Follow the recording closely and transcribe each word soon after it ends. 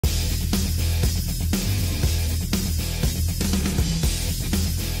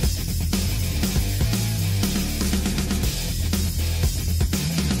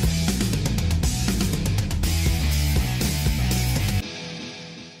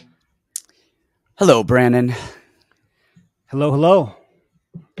Hello, Brandon. Hello, hello.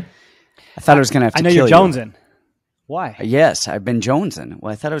 I thought I was going to have to I know kill you're you. jonesing. Why? Yes, I've been jonesing.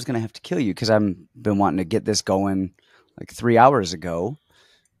 Well, I thought I was going to have to kill you because I've been wanting to get this going like 3 hours ago,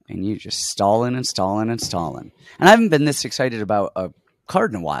 and you just stalling and stalling and stalling. And I haven't been this excited about a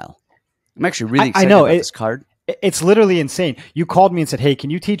card in a while. I'm actually really excited about this card. It's literally insane. You called me and said, "Hey, can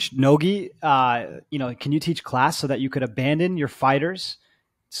you teach Nogi? Can you teach class so that you could abandon your fighters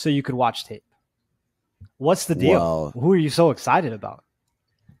so you could watch tape?" What's the deal? Well, who are you so excited about?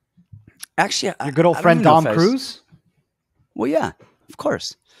 Actually, Your good old friend Dom Cruz? Well, yeah, of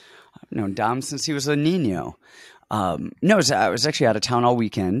course. I've known Dom since he was a Nino. No, I was actually out of town all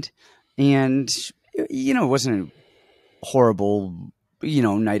weekend, and it wasn't a horrible,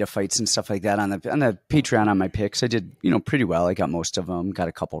 night of fights and stuff like that on the Patreon on my picks. I did, pretty well. I got most of them, got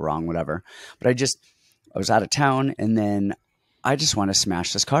a couple wrong, whatever. But I was out of town, and then I just want to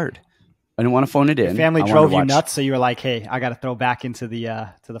smash this card. I didn't want to phone it in. Your family drove you nuts, so you were like, "Hey, I got to throw back into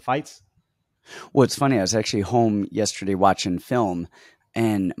the fights." Well, it's funny. I was actually home yesterday watching film,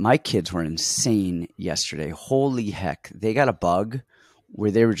 and my kids were insane yesterday. Holy heck. They got a bug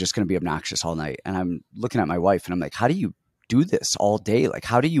where they were just going to be obnoxious all night. And I'm looking at my wife, and I'm like, how do you do this all day? Like,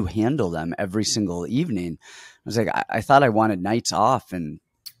 how do you handle them every single evening? I was like, I thought I wanted nights off, and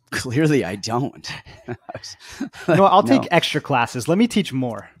clearly I don't. I'll take extra classes. Let me teach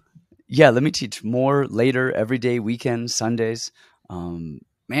more. Yeah, let me teach more later, every day, weekends, Sundays.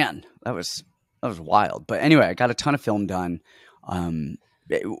 Man, that was wild. But anyway, I got a ton of film done.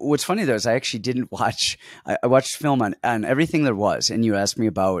 What's funny though is I actually didn't watch. I watched film on everything there was, and you asked me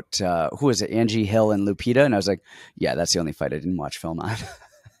about who was it, Angie Hill and Lupita, and I was like, yeah, that's the only fight I didn't watch film on.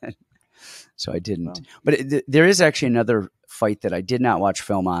 So I didn't. Wow. But there is actually another fight that I did not watch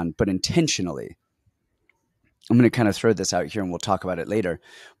film on, but intentionally. I'm going to kind of throw this out here, and we'll talk about it later.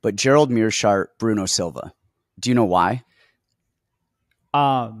 But Gerald Meerschaert, Bruno Silva. Do you know why?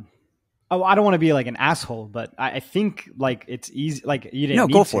 I don't want to be like an asshole, but I think like it's easy. Like you didn't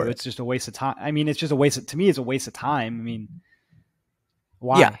need go to. for it. It's just a waste of time. I mean, it's just a waste. To me, it's a waste of time. I mean,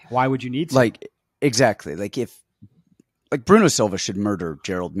 why? Yeah. Why would you need to? Like exactly. Like Bruno Silva should murder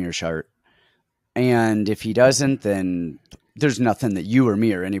Gerald Meerschaert, and if he doesn't, then there's nothing that you or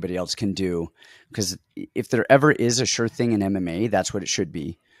me or anybody else can do. Because if there ever is a sure thing in MMA, that's what it should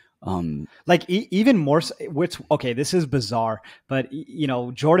be. Even more. Okay, this is bizarre, but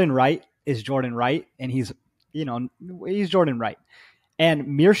Jordan Wright is Jordan Wright, and he's Jordan Wright,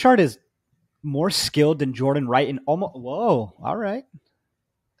 and Meerschaert is more skilled than Jordan Wright. And almost, whoa, all right,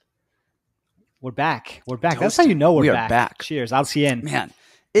 we're back. That's how you know we're back. Cheers, I'll see you in. Man,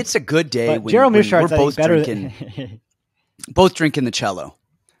 it's a good day. When Gerald Meerschaert's we're both better drinking, both drinking the cello.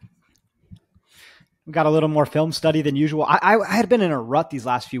 We got a little more film study than usual. I had been in a rut these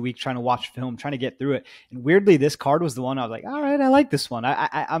last few weeks trying to watch film, trying to get through it. And weirdly, this card was the one I was like, all right, I like this one.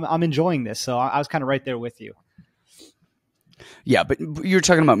 I'm enjoying this. So I was kind of right there with you. Yeah, but you're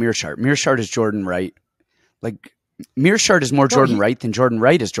talking about Meerschaert. Meerschaert is Jordan Wright. Like, Meerschaert is more Jordan Wright than Jordan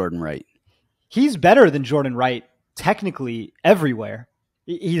Wright is Jordan Wright. He's better than Jordan Wright technically everywhere.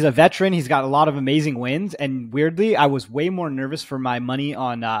 He's a veteran. He's got a lot of amazing wins. And weirdly, I was way more nervous for my money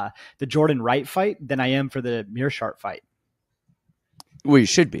on the Jordan Wright fight than I am for the Meerschaert fight. Well, you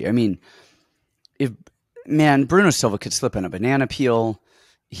should be. I mean, Bruno Silva could slip on a banana peel.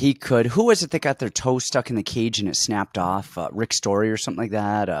 He could. Who was it that got their toe stuck in the cage and it snapped off? Rick Story or something like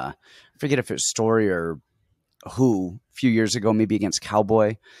that. I forget if it was Story or who a few years ago, maybe against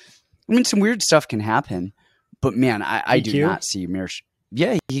Cowboy. I mean, some weird stuff can happen. But, man, I do not see Meerschaert.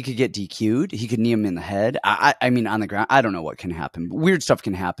 Yeah, he could get DQ'd. He could knee him in the head. I mean, on the ground. I don't know what can happen. But weird stuff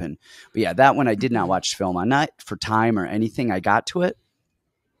can happen. But yeah, that one I did not watch film on. Not for time or anything. I got to it,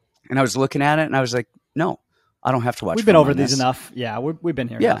 and I was looking at it, and I was like, no, I don't have to watch We've film been over on these this. enough. Yeah, we've been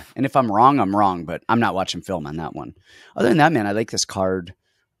here Yeah, enough. and if I'm wrong, I'm wrong. But I'm not watching film on that one. Other than that, man, I like this card.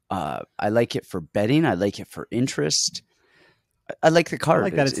 I like it for betting. I like it for interest. I like the card. I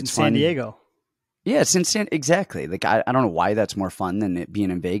like that it's in fun. San Diego. Yeah, it's instant. Exactly. Like, I don't know why that's more fun than it being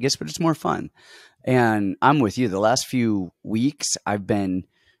in Vegas, but it's more fun. And I'm with you. The last few weeks, I've been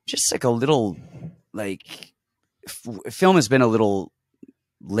just like a little, like, film has been a little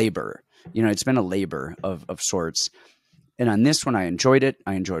labor. It's been a labor of sorts. And on this one, I enjoyed it.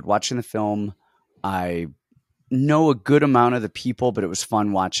 I enjoyed watching the film. I know a good amount of the people, but it was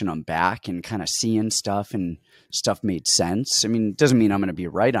fun watching them back and kind of seeing stuff, and stuff made sense. I mean, it doesn't mean I'm going to be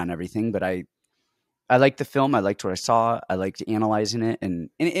right on everything, but I liked the film. I liked what I saw. I liked analyzing it. And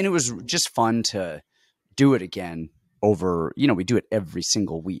it was just fun to do it again over, we do it every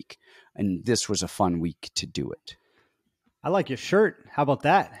single week. And this was a fun week to do it. I like your shirt. How about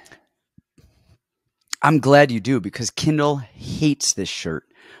that? I'm glad you do, because Kindle hates this shirt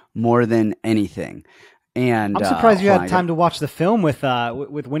more than anything. And I'm surprised you had time to watch the film with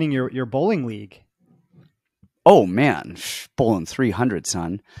winning your bowling league. Oh man, bowling 300,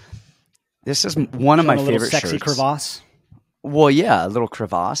 son. This is one of my favorite sexy shirts. Crevasse. Well, yeah, a little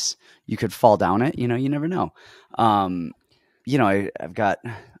crevasse. You could fall down it. You know, you never know. I've got,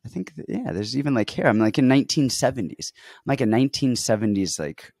 I think, there's even like hair. I'm like in 1970s. I'm like a 1970s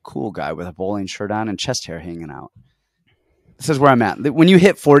like cool guy with a bowling shirt on and chest hair hanging out. This is where I'm at. When you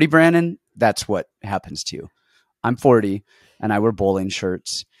hit 40, Brandon, that's what happens to you. I'm 40 and I wear bowling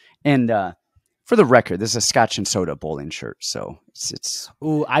shirts. And for the record, this is a Scotch and Soda bowling shirt. So it's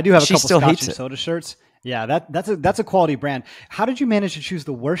Ooh, I do have a couple Scotch and it. Soda shirts. Yeah, that's a quality brand. How did you manage to choose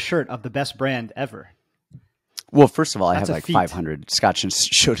the worst shirt of the best brand ever? Well, first of all, I have like 500 Scotch and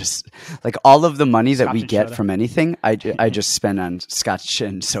Soda. Like all of the money that we get from anything, I just spend on Scotch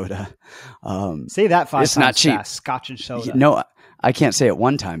and Soda. Say that 5 it's times not cheap. Fast. Scotch and Soda. No, I can't say it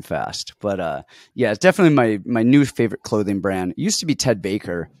one time fast. But yeah, it's definitely my new favorite clothing brand. It used to be Ted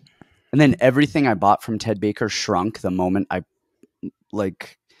Baker. And then everything I bought from Ted Baker shrunk the moment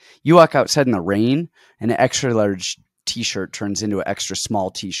you walk outside in the rain and an extra large t-shirt turns into an extra small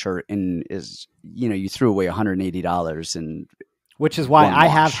t-shirt and you threw away $180. And which is why I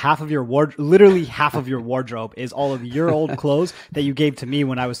have half of your literally half of your wardrobe is all of your old clothes that you gave to me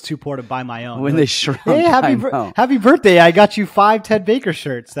when I was too poor to buy my own. When they shrunk. Hey, happy birthday. I got you 5 Ted Baker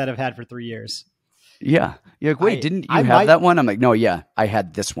shirts that I've had for 3 years. Yeah. You're like, wait, didn't you have that one? I'm like, no, yeah, I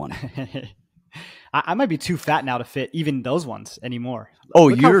had this one. I might be too fat now to fit even those ones anymore. Oh,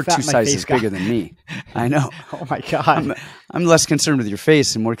 you're 2 sizes bigger than me. I know. Oh my God. I'm less concerned with your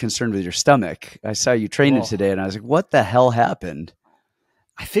face and more concerned with your stomach. I saw you training today and I was like, what the hell happened?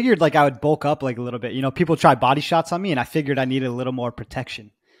 I figured like I would bulk up like a little bit. People try body shots on me and I figured I needed a little more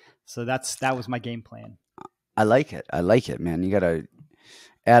protection. So that was my game plan. I like it, man. You got to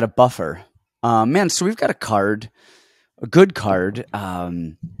add a buffer. Man, so we've got a good card.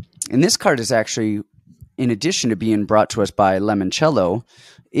 And this card is actually, in addition to being brought to us by Limoncello,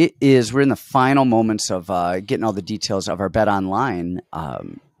 we're in the final moments of getting all the details of our Bet Online,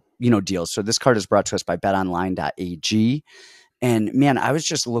 deals. So this card is brought to us by betonline.ag. And man, I was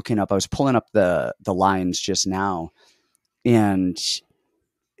just looking up, I was pulling up the lines just now, and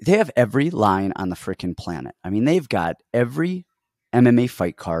they have every line on the freaking planet. I mean, they've got every MMA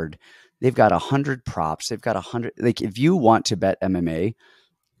fight card. They've got 100 props. They've got 100. Like, if you want to bet MMA,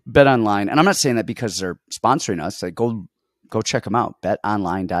 Bet Online, and I'm not saying that because they're sponsoring us. Like, go check them out.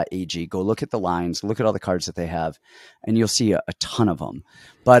 betonline.ag. Go look at the lines. Look at all the cards that they have, and you'll see a ton of them.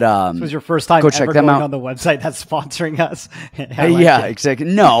 But this was your first time go check ever them going out on the website that's sponsoring us. Yeah, exactly.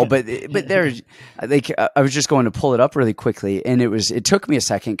 No, but there's like I was just going to pull it up really quickly, and it took me a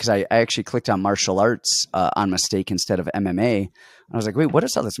second because I actually clicked on martial arts on mistake instead of MMA. I was like, wait, what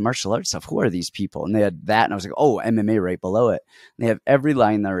is all this martial arts stuff? Who are these people? And they had that, and I was like, oh, MMA right below it. And they have every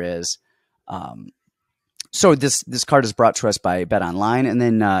line there is. So this card is brought to us by Bet Online, and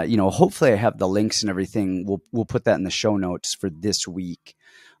then hopefully I have the links and everything. We'll put that in the show notes for this week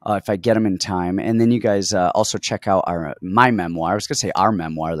if I get them in time. And then you guys also check out my memoir. I was gonna say our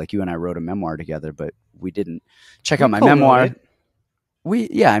memoir, like you and I wrote a memoir together, but we didn't. Check out my memoir.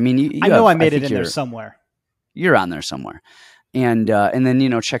 I know I made it in there somewhere. You're on there somewhere. And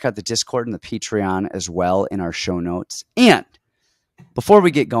then, check out the Discord and the Patreon as well in our show notes. And before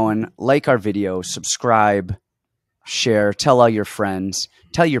we get going, like our video, subscribe, share, tell all your friends,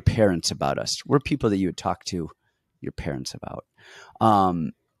 tell your parents about us. We're people that you would talk to your parents about.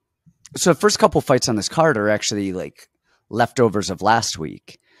 So the first couple fights on this card are actually like leftovers of last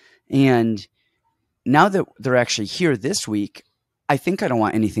week. And now that they're actually here this week, I think I don't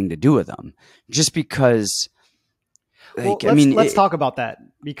want anything to do with them just because... let's talk about that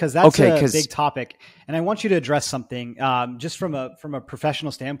because that's a big topic, and I want you to address something just from a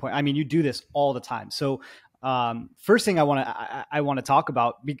professional standpoint. I mean, you do this all the time. So, first thing I want to talk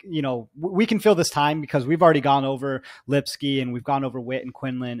about, we can fill this time because we've already gone over Lipski and we've gone over Witt and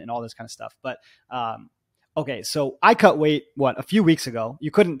Quinlan and all this kind of stuff. But okay, so I cut weight a few weeks ago.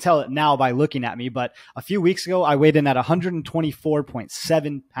 You couldn't tell it now by looking at me, but a few weeks ago I weighed in at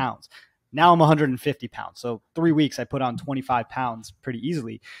 124.7 pounds. Now I'm 150 pounds. So 3 weeks, I put on 25 pounds pretty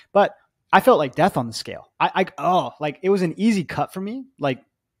easily, but I felt like death on the scale. It was an easy cut for me. Like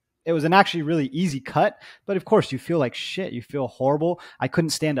it was an actually really easy cut, but of course you feel like shit. You feel horrible. I couldn't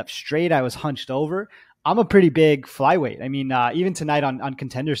stand up straight. I was hunched over. I'm a pretty big flyweight. I mean, even tonight on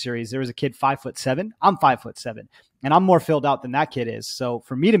Contender Series, there was a kid 5'7". I'm 5'7", and I'm more filled out than that kid is. So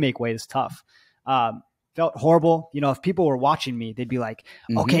for me to make weight is tough. felt horrible. You know, if people were watching me, they'd be like,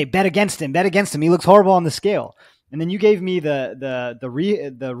 Mm-hmm. okay, bet against him. He looks horrible on the scale. And then you gave me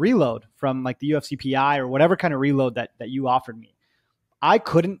the reload from like the UFC PI or whatever kind of reload that you offered me. I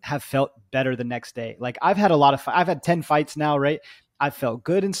couldn't have felt better the next day. Like I've had I've had 10 fights now, right? I felt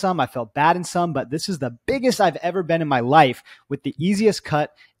good in some, I felt bad in some, but this is the biggest I've ever been in my life with the easiest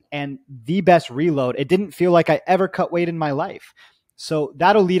cut and the best reload. It didn't feel like I ever cut weight in my life. So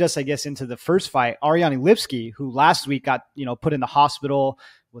that'll lead us, I guess, into the first fight, Ariane Lipski, who last week got, put in the hospital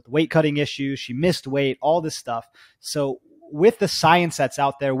with weight cutting issues. She missed weight, all this stuff. So with the science that's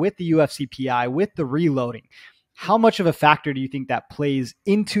out there, with the UFC PI, with the reloading, how much of a factor do you think that plays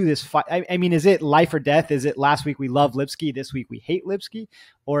into this fight? I mean, is it life or death? Is it last week we love Lipski, this week we hate Lipski?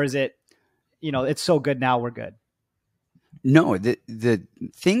 Or is it, it's so good now we're good? No, the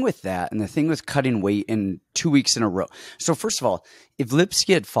thing with that and the thing with cutting weight in 2 weeks in a row. So first of all, if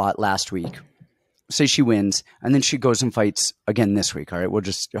Lipski had fought last week, say she wins, and then she goes and fights again this week, all right, we'll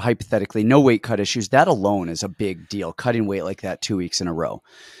just hypothetically, no weight cut issues. That alone is a big deal, cutting weight like that 2 weeks in a row.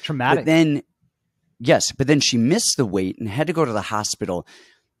 Traumatic. But then she missed the weight and had to go to the hospital.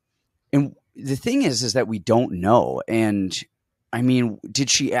 And the thing is that we don't know. And I mean, did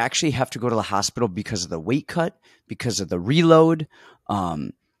she actually have to go to the hospital because of the weight cut, because of the reload,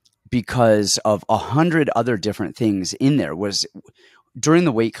 because of 100 other different things in there? During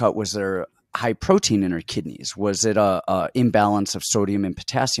the weight cut, was there high protein in her kidneys? Was it a imbalance of sodium and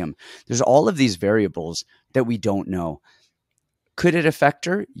potassium? There's all of these variables that we don't know. Could it affect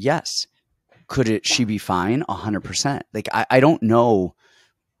her? Yes. Could she be fine? 100%. Like, I don't know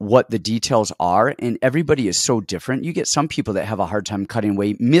what the details are, and everybody is so different. You get some people that have a hard time cutting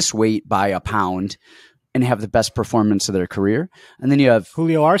weight, miss weight by a pound, and have the best performance of their career. And then you have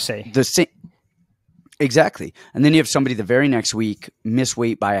Julio Arce. Exactly. And then you have somebody the very next week miss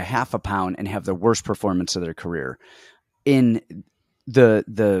weight by a half a pound and have the worst performance of their career. In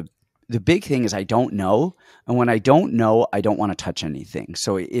the big thing is I don't know. And when I don't know, I don't want to touch anything.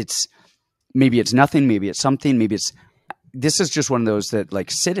 So maybe it's nothing, maybe it's something, this is just one of those that, like,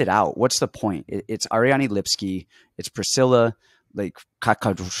 sit it out. What's the point? It's Ariane Lipski, it's Priscila, like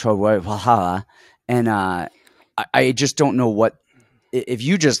Cachoeira, and I just don't know what. If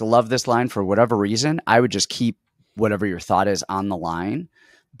you just love this line for whatever reason, I would just keep whatever your thought is on the line.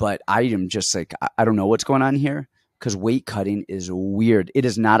 But I am just like, I don't know what's going on here, because weight cutting is weird. It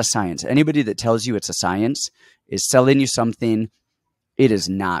is not a science. Anybody that tells you it's a science is selling you something. It is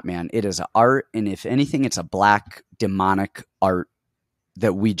not, man. It is an art. And if anything, it's a black demonic art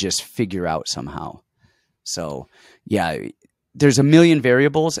that we just figure out somehow. So yeah, there's a million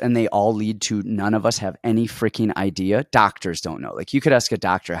variables and they all lead to none of us have any freaking idea. Doctors don't know. Like, you could ask a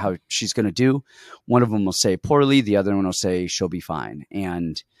doctor how she's going to do. One of them will say poorly. The other one will say she'll be fine.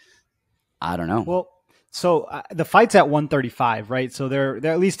 And I don't know. Well, so the fight's at 135, right? So they're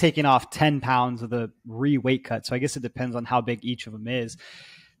at least taking off 10 pounds of the weight cut. So I guess it depends on how big each of them is.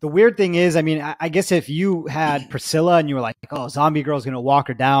 The weird thing is, I mean, I guess if you had Priscila and you were like, oh, Zombie Girl's going to walk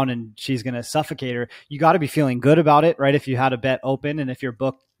her down and she's going to suffocate her, you got to be feeling good about it, right? If you had a bet open and if your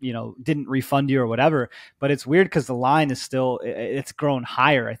book, didn't refund you or whatever. But it's weird because the line is still, it's grown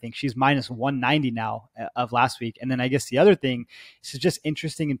higher. I think she's minus 190 now of last week. And then I guess the other thing, this is just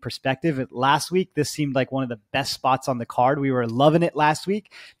interesting in perspective. Last week, this seemed like one of the best spots on the card. We were loving it last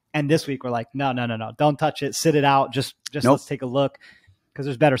week. And this week we're like, no, don't touch it. Sit it out. Just Nope. Let's take a look. Because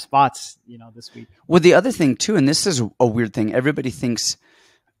there's better spots, this week. Well, the other thing too, and this is a weird thing, everybody thinks,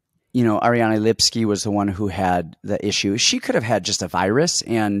 Ariane Lipski was the one who had the issue. She could have had just a virus,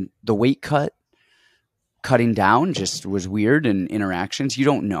 and the weight cutting down just was weird, and interactions. You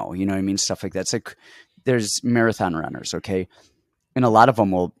don't know, you know what I mean? Stuff like that. It's like, there's marathon runners, okay? And a lot of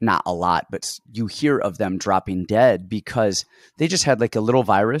them will, not a lot, but you hear of them dropping dead because they just had like a little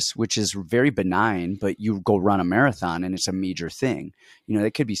virus, which is very benign, but you go run a marathon and it's a major thing.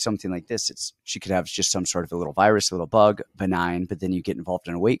 It could be something like this. She could have just some sort of a little virus, a little bug, benign, but then you get involved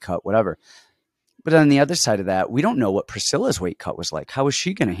in a weight cut, whatever. But on the other side of that, we don't know what Priscila's weight cut was like. How is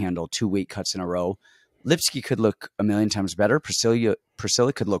she going to handle 2 weight cuts in a row? Lipski could look a million times better. Priscila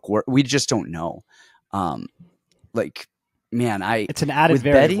could look worse. We just don't know. Man, it's an added with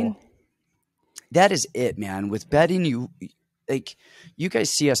variable. Betting, that is it, man. With betting, you guys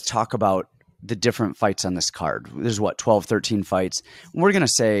see us talk about the different fights on this card. There's 12, 13 fights. We're going to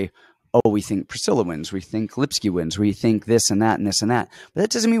say, oh, we think Priscila wins. We think Lipski wins. We think this and that and this and that. But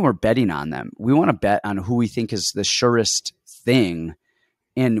that doesn't mean we're betting on them. We want to bet on who we think is the surest thing.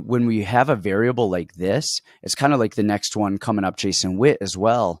 And when we have a variable like this, it's kind of like the next one coming up, Jason Witt as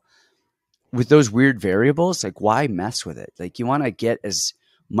well. With those weird variables, like, why mess with it? Like, you want to get as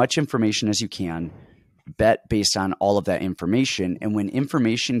much information as you can, bet based on all of that information. And when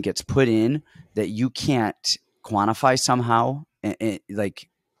information gets put in that you can't quantify somehow, like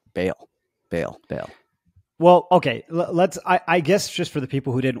bail. Well, okay, let's, I guess just for the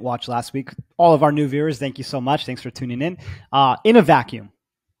people who didn't watch last week, all of our new viewers, thank you so much. Thanks for tuning in. In a vacuum,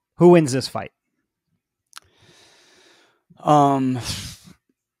 who wins this fight?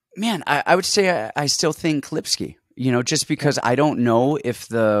 Man, I would say I still think Lipski, just because I don't know if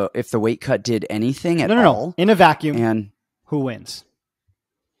the weight cut did anything at all. No. In a vacuum, and who wins?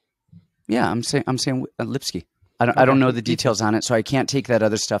 Yeah, I'm saying Lipski. I don't know the details on it, so I can't take that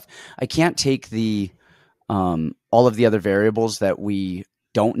other stuff. I can't take the all of the other variables that we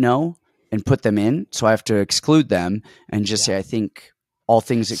don't know and put them in. So I have to exclude them and just say I think all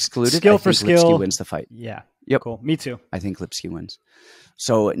things excluded. Skill for skill, Lipski wins the fight. Yeah. Yep. Cool. Me too. I think Lipski wins.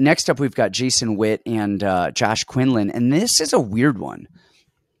 So next up, we've got Jason Witt and Josh Quinlan, and this is a weird one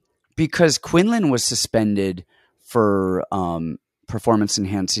because Quinlan was suspended for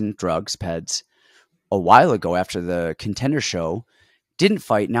performance-enhancing drugs, PEDs, a while ago after the Contender show. Didn't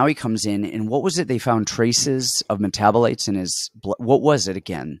fight. Now he comes in, and what was it? They found traces of metabolites in his blood. What was it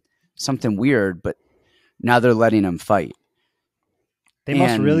again? Something weird, but now they're letting him fight. They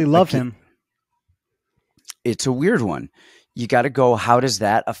must really love him. It's a weird one. You got to go, how does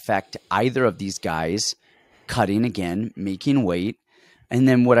that affect either of these guys cutting again, making weight? And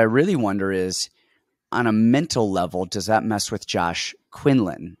then what I really wonder is, on a mental level, does that mess with Josh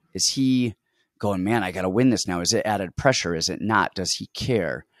Quinlan? Is he going, man, I got to win this now? Is it added pressure? Is it not? Does he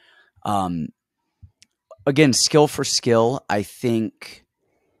care? Again, skill for skill, I think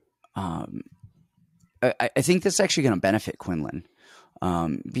I think that's actually going to benefit Quinlan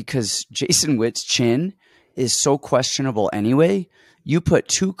because Jason Witt's chin is so questionable anyway. You put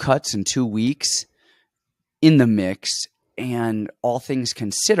 2 cuts in 2 weeks in the mix, and all things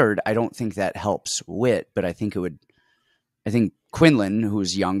considered, I don't think that helps Witt, but I think it would. I think Quinlan,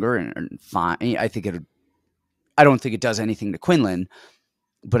 who's younger and fine, I don't think it does anything to Quinlan,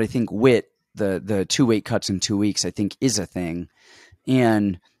 but I think Witt, the 2 weight cuts in 2 weeks, I think is a thing.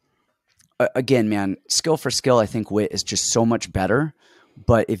 And again, man, skill for skill, I think Witt is just so much better.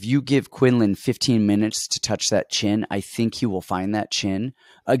 But if you give Quinlan 15 minutes to touch that chin, I think he will find that chin.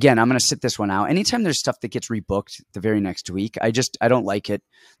 Again, I'm going to sit this one out. Anytime there's stuff that gets rebooked the very next week, I don't like it.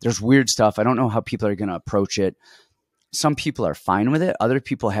 There's weird stuff. I don't know how people are going to approach it. Some people are fine with it. Other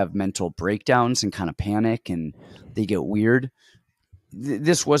people have mental breakdowns and kind of panic and they get weird.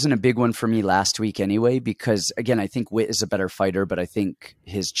 This wasn't a big one for me last week anyway, because again, I think Witt is a better fighter, but I think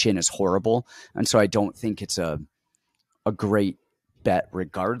his chin is horrible. And so I don't think it's a great bet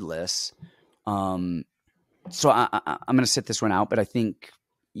regardless. So I'm going to sit this one out, but I think,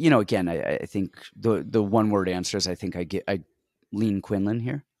 again, I think the one word answer is I think I lean Quinlan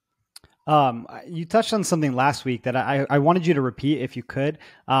here. You touched on something last week that I wanted you to repeat if you could,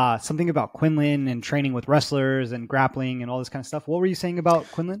 something about Quinlan and training with wrestlers and grappling and all this kind of stuff. What were you saying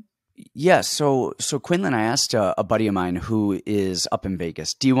about Quinlan? Yeah. So Quinlan, I asked a buddy of mine who is up in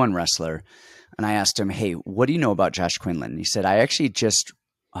Vegas, D1 wrestler. And I asked him, hey, what do you know about Josh Quinlan? And he said, I actually just,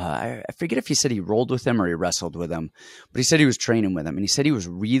 I forget if he said he rolled with him or he wrestled with him, but he said he was training with him. And he said he was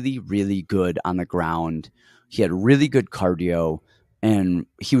really, really good on the ground. He had really good cardio. And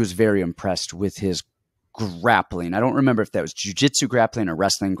he was very impressed with his grappling. I don't remember if that was jiu-jitsu grappling or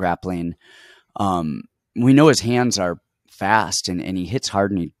wrestling grappling. We know his hands are fast and he hits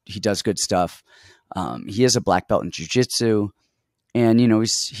hard and he does good stuff. He is a black belt in jiu-jitsu. And,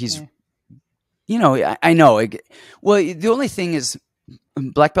 he's I know. Well, the only thing is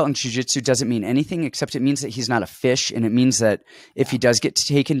black belt in jiu-jitsu doesn't mean anything except it means that he's not a fish. And it means that if he does get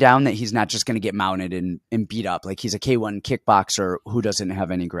taken down, that he's not just going to get mounted and beat up. Like he's a K1 kickboxer who doesn't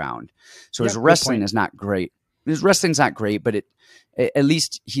have any ground. So his wrestling is not great. His wrestling's not great, but at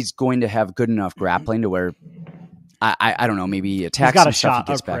least he's going to have good enough grappling to where I don't know, maybe he attacks and stuff,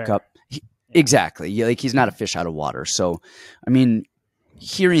 he gets back up. Exactly. Yeah, like he's not a fish out of water. So, I mean,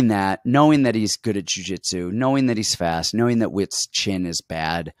 hearing that, knowing that he's good at jiu-jitsu, knowing that he's fast, knowing that Witt's chin is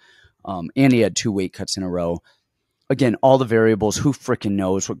bad, and he had 2 weight cuts in a row. Again, all the variables, who freaking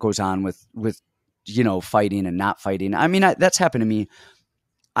knows what goes on with fighting and not fighting. I mean, that's happened to me.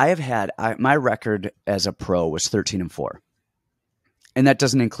 I have had, my record as a pro was 13-4. And that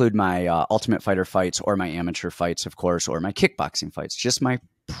doesn't include my Ultimate Fighter fights or my amateur fights, of course, or my kickboxing fights. Just my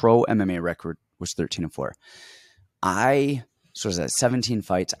pro MMA record was 13-4. So was that 17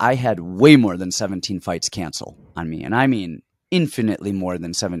 fights? I had way more than 17 fights cancel on me. And I mean infinitely more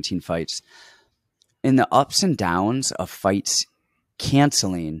than 17 fights. In the ups and downs of fights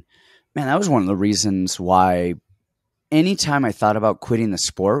canceling, man, that was one of the reasons why anytime I thought about quitting the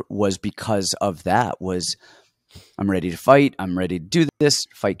sport was because of that. I'm ready to fight. I'm ready to do this.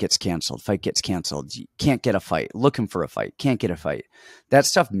 Fight gets canceled. Fight gets canceled. You can't get a fight. Looking for a fight. Can't get a fight. That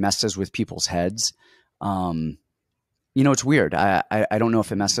stuff messes with people's heads. It's weird. I don't know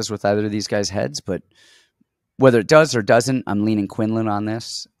if it messes with either of these guys' heads, but whether it does or doesn't, I'm leaning Quinlan on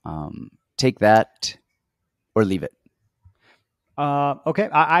this. Take that or leave it. Okay,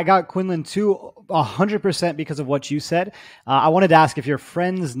 I got Quinlan too, 100% because of what you said. I wanted to ask if your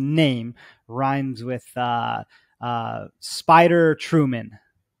friend's name rhymes with Spider Truman.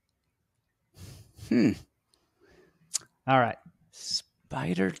 All right.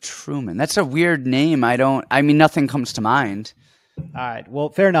 Spider Truman. That's a weird name. Nothing comes to mind. All right. Well,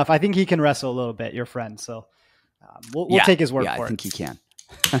 fair enough. I think he can wrestle a little bit, your friend. So we'll take his word for it. I think he can.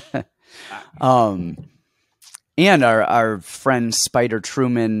 And our friend Spider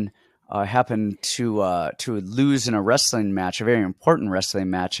Truman happened to lose in a wrestling match, a very important wrestling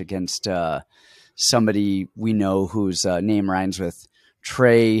match against somebody we know whose name rhymes with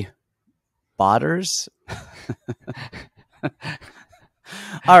Trey Botters.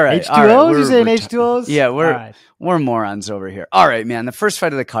 All right. H2Os? You saying H2Os? Yeah, we're morons over here. All right, man. The first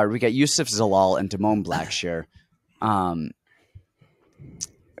fight of the card, we got Youssef Zalal and Damone Blackshear. I'm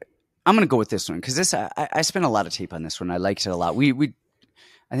going to go with this one because I spent a lot of tape on this one. I liked it a lot. We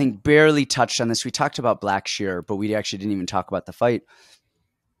I think barely touched on this. We talked about Blackshear, but we actually didn't even talk about the fight.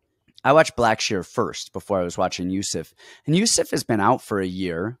 I watched Blackshear first before I was watching Youssef. And Youssef has been out for a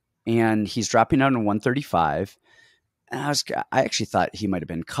year, and he's dropping down to 135. And I actually thought he might have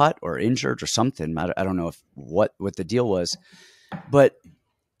been cut or injured or something. I don't know what the deal was. But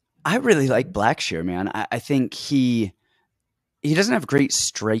I really like Blackshear, man. I think he doesn't have great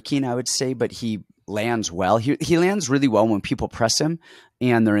striking, I would say, but he lands well. He lands really well when people press him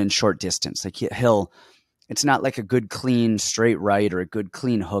and they're in short distance. Like it's not like a good clean straight right or a good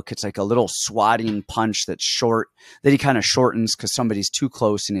clean hook. It's like a little swatting punch that's short that he kind of shortens because somebody's too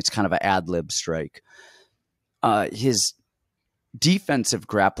close and it's kind of an ad lib strike. His defensive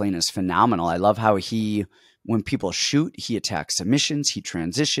grappling is phenomenal. I love how when people shoot, he attacks submissions, he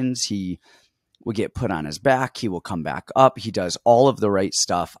transitions, he will get put on his back, he will come back up. He does all of the right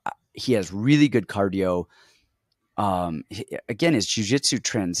stuff. He has really good cardio. Again, his jiu-jitsu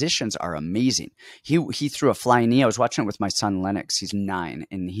transitions are amazing. He threw a flying knee. I was watching it with my son Lennox. He's 9,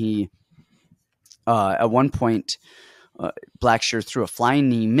 and he at one point Blackshear threw a flying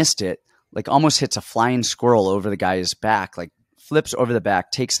knee, missed it, like almost hits a flying squirrel over the guy's back, like flips over the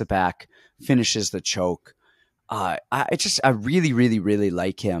back, takes the back, finishes the choke. I really, really, really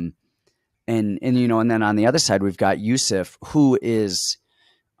like him. And then on the other side, we've got Youssef, who is,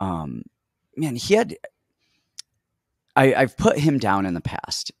 I've put him down in the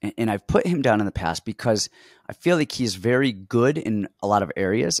past, and I've put him down in the past because I feel like he's very good in a lot of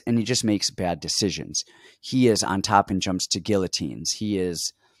areas, and he just makes bad decisions. He is on top and jumps to guillotines. He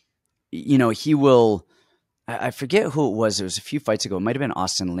is, he will, I forget who it was. It was a few fights ago. It might've been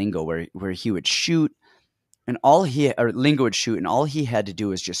Austin Lingo where he would shoot and Lingo would shoot and all he had to do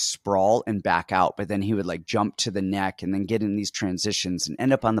was just sprawl and back out. But then he would like jump to the neck and then get in these transitions and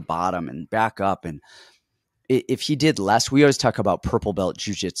end up on the bottom and back up. And if he did less, we always talk about purple belt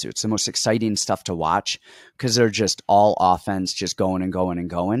jiu-jitsu. It's the most exciting stuff to watch because they're just all offense, just going and going and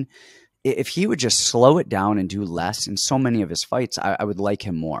going. If he would just slow it down and do less in so many of his fights, I would like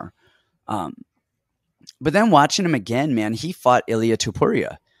him more. But then watching him again, man, he fought Ilia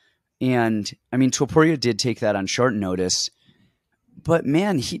Topuria. And I mean, Topuria did take that on short notice, but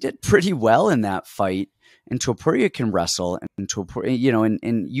man, he did pretty well in that fight. And Topuria can wrestle, and Topuria,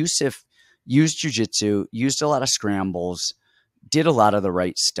 and Youssef used jiu-jitsu, used a lot of scrambles, did a lot of the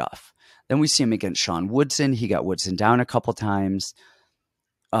right stuff. Then we see him against Sean Woodson. He got Woodson down a couple times.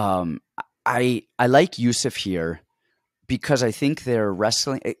 I like Youssef here because I think they're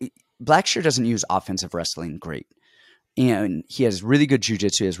wrestling. Blackshear doesn't use offensive wrestling great. And he has really good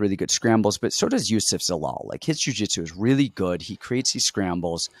jiu-jitsu, he has really good scrambles, but so does Youssef Zalal. Like his jiu-jitsu is really good. He creates these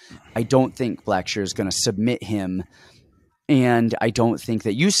scrambles. I don't think Blackshear is going to submit him. And I don't think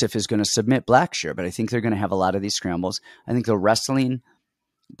that Youssef is going to submit Blackshear, but I think they're going to have a lot of these scrambles. I think the wrestling,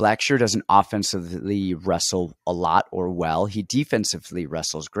 Blackshear doesn't offensively wrestle a lot or well. He defensively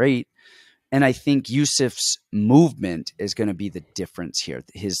wrestles great. And I think Youssef's movement is going to be the difference here.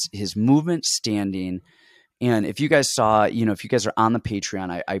 His movement standing. And if you guys saw, if you guys are on the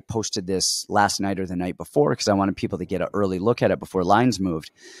Patreon, I posted this last night or the night before because I wanted people to get an early look at it before lines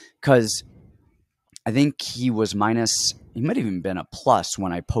moved. Because I think he was minus, he might have even been a plus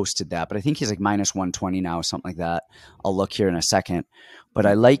when I posted that, but I think he's like minus 120 now, something like that. I'll look here in a second. But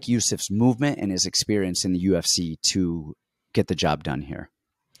I like Youssef's movement and his experience in the UFC to get the job done here.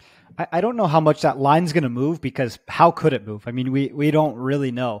 I don't know how much that line's going to move, because how could it move? I mean, we don't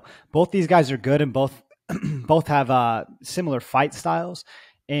really know. Both these guys are good, and both have similar fight styles.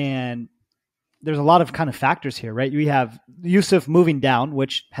 And there's a lot of kind of factors here, right? We have Youssef moving down,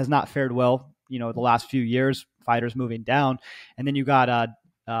 which has not fared well, the last few years, fighters moving down. And then you got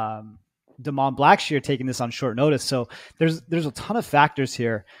Damon Blackshear taking this on short notice. So there's a ton of factors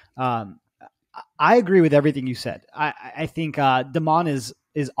here. I agree with everything you said. I think Damon is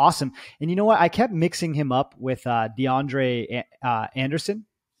awesome. And you know what? I kept mixing him up with DeAndre Anderson.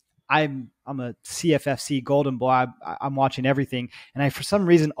 I'm a CFFC golden boy. I'm watching everything, and I for some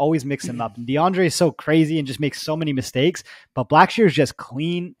reason always mix him up. And DeAndre is so crazy and just makes so many mistakes, but Blackshear is just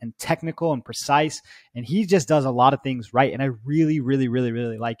clean and technical and precise, and he just does a lot of things right. And I really, really, really,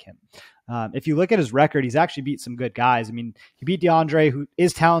 really like him. If you look at his record, he's actually beat some good guys. I mean, he beat DeAndre, who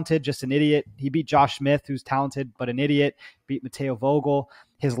is talented, just an idiot. He beat Josh Smith, who's talented, but an idiot. Beat Mateo Vogel.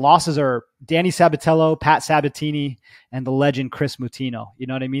 His losses are Danny Sabatello, Pat Sabatini, and the legend Chris Mutino. You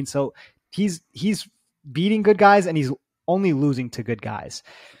know what I mean? So he's beating good guys, and he's only losing to good guys.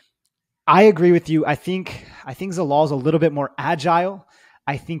 I agree with you. I think Zalal's a little bit more agile.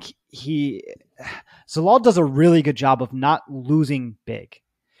 I think Zalal does a really good job of not losing big.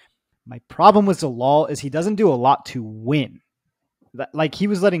 My problem with Zalal is he doesn't do a lot to win. Like, he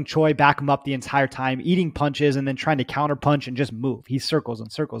was letting Choi back him up the entire time, eating punches and then trying to counter punch and just move. He circles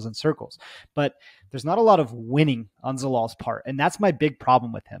and circles and circles. But there's not a lot of winning on Zalal's part. And that's my big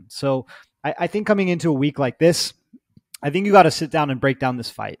problem with him. So I think coming into a week like this, I think you got to sit down and break down this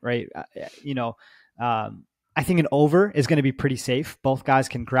fight, right? I think an over is going to be pretty safe. Both guys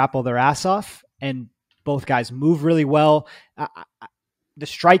can grapple their ass off, and both guys move really well. The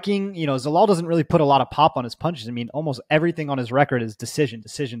striking, Zalal doesn't really put a lot of pop on his punches. I mean, almost everything on his record is decision.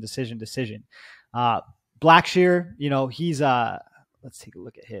 Blackshear, he's let's take a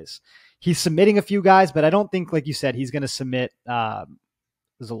look at his. He's submitting a few guys, but I don't think, like you said, he's going to submit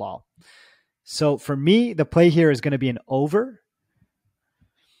Zalal. So for me, the play here is going to be an over.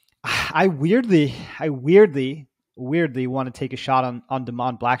 I weirdly want to take a shot on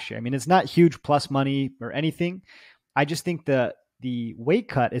Damon Blackshear. I mean, it's not huge plus money or anything. I just think the weight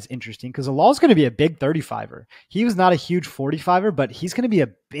cut is interesting because Zalal's going to be a big 35er. He was not a huge 45er, but he's going to be a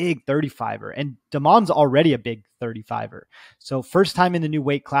big 35er. And Damon's already a big 35er. So first time in the new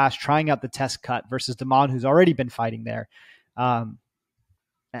weight class, trying out the test cut versus Damon, who's already been fighting there. I'm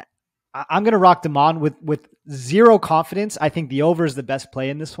going to rock Damon with zero confidence. I think the over is the best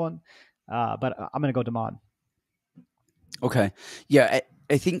play in this one. But I'm going to go Damon. Okay. Yeah.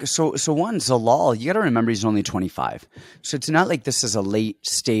 I think so. One, Zalal, you got to remember he's only 25. So it's not like this is a late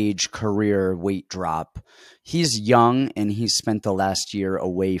stage career weight drop. He's young and he's spent the last year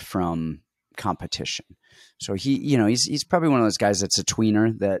away from competition. So he's probably one of those guys that's a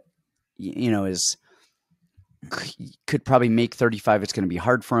tweener that, could probably make 35. It's going to be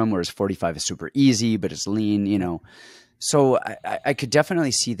hard for him, whereas 45 is super easy, but it's lean, So I could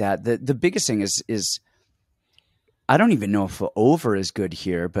definitely see that. The biggest thing is I don't even know if the over is good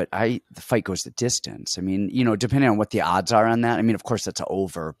here, but the fight goes the distance. I mean, depending on what the odds are on that, I mean, of course that's an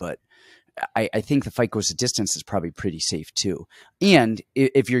over, but I think the fight goes the distance is probably pretty safe too. And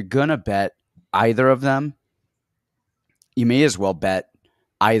if you're going to bet either of them, you may as well bet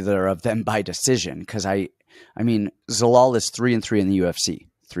either of them by decision. Because I mean, Zalal is 3-3 in the UFC,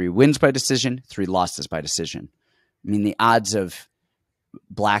 3 wins by decision, 3 losses by decision. I mean, the odds of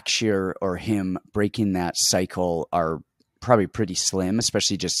Blackshear or him breaking that cycle are probably pretty slim,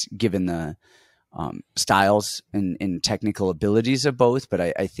 especially just given the styles and technical abilities of both. But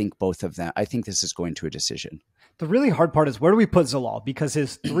I think both of them, I think this is going to a decision. The really hard part is where do we put Zalal? Because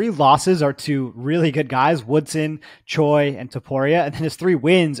his 3 losses are to really good guys, Woodson, Choi, and Topuria. And then his 3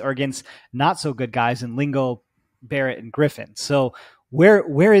 wins are against not so good guys in Lingo, Barrett, and Griffin. So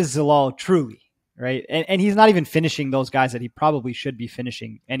where is Zalal truly? Right. And he's not even finishing those guys that he probably should be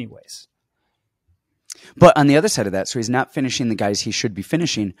finishing anyways. But on the other side of that, so he's not finishing the guys he should be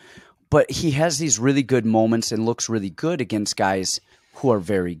finishing, but he has these really good moments and looks really good against guys who are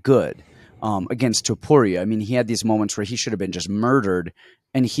very good. Against Topuria, I mean, he had these moments where he should have been just murdered,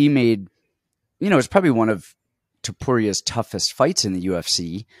 and he made, it's probably one of Topuria's toughest fights in the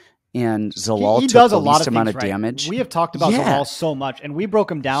UFC, and Zalal he took does the a lot least of amount things of right. damage. We have talked about Yeah. Zalal so much, and we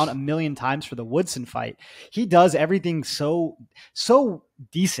broke him down a million times for the Woodson fight. He does everything so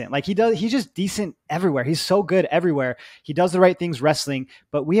decent. Like he's just decent everywhere. He's so good everywhere. He does the right things wrestling,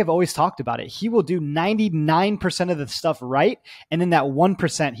 but we have always talked about it. He will do 99% of the stuff right, and then that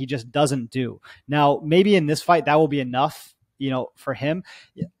 1% he just doesn't do. Now, maybe in this fight that will be enough, for him.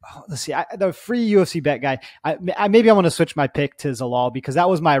 Let's see. The free UFC bet guy. Maybe I want to switch my pick to Zalal because that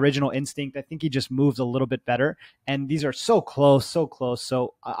was my original instinct. I think he just moves a little bit better, and these are so close.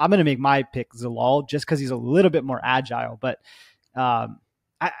 So I'm going to make my pick Zalal just because he's a little bit more agile. But I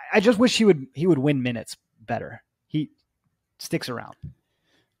just wish he would win minutes better. He sticks around.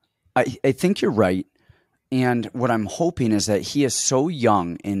 I think you're right. And what I'm hoping is that he is so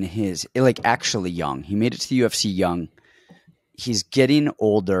young in his, like actually young. He made it to the UFC young. He's getting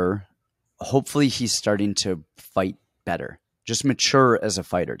older. Hopefully he's starting to fight better, just mature as a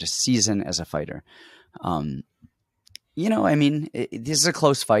fighter, just season as a fighter. This is a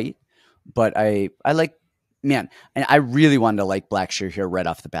close fight, but I like, man, and I really wanted to like Blackshear here right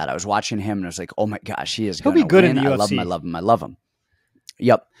off the bat. I was watching him and I was like, oh my gosh, he is going to be good win. in the I UFC. love him.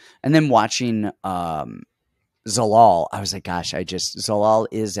 Yep. And then watching Zalal, I was like, gosh, Zalal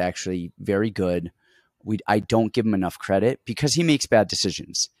is actually very good. I don't give him enough credit because he makes bad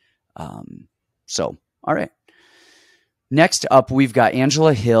decisions. All right. Next up, we've got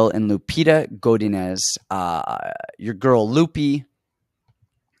Angela Hill and Lupita Godinez. Your girl Lupi,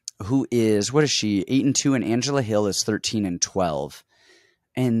 who is, what is she, 8-2, and Angela Hill is 13-12.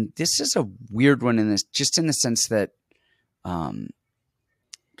 And this is a weird one in the sense that,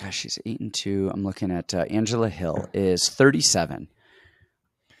 she's 8-2. I'm looking at Angela Hill is 37.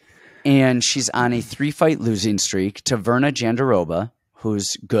 And she's on a 3-fight losing streak to Verna Jandiroba,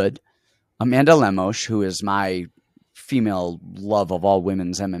 who's good, Amanda Lemos, who is my female love of all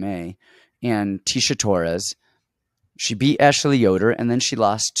women's MMA, and Tisha Torres. She beat Ashley Yoder, and then she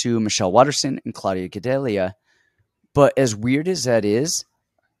lost to Michelle Watterson and Claudia Gadelha. But as weird as that is,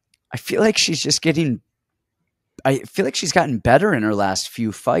 I feel like she's gotten better in her last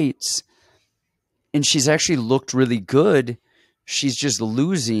few fights, and she's actually looked really good. She's just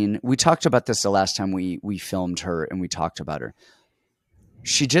losing. We talked about this the last time we filmed her and we talked about her.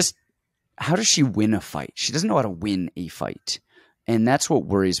 How does she win a fight? She doesn't know how to win a fight. And that's what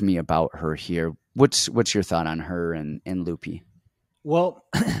worries me about her here. What's your thought on her and Lupi? Well,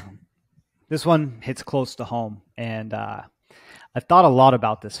 this one hits close to home. And I've thought a lot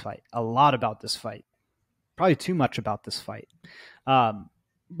about this fight. Probably too much about this fight.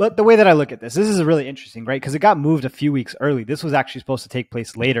 But the way that I look at this is really interesting, right? Because it got moved a few weeks early. This was actually supposed to take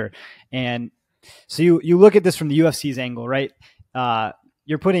place later. And so you look at this from the UFC's angle, right?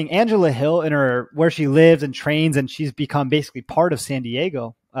 You're putting Angela Hill in where she lives and trains, and she's become basically part of San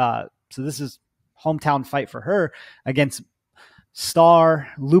Diego. So this is hometown fight for her against star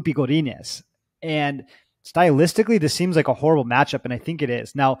Lupi Godinez. And stylistically, this seems like a horrible matchup, and I think it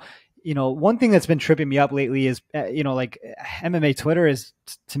is. Now, one thing that's been tripping me up lately is, like MMA Twitter is,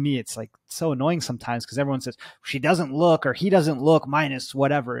 to me, it's like so annoying sometimes because everyone says she doesn't look or he doesn't look minus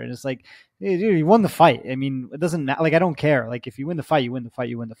whatever. And it's like, hey, dude, you won the fight. I mean, it doesn't matter. Like, I don't care. Like, if you win the fight, you win the fight,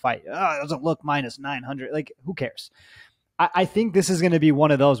 you win the fight. Oh, it doesn't look minus 900. Like, who cares? I think this is going to be one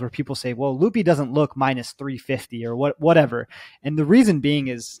of those where people say, well, Lupi doesn't look minus 350 or whatever. And the reason being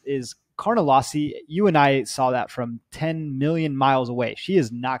is Carnelossi, you and I saw that from 10 million miles away. She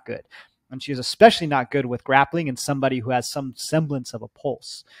is not good. And she is especially not good with grappling and somebody who has some semblance of a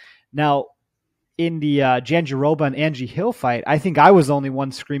pulse. Now, in the Jandiroba and Angie Hill fight, I think I was the only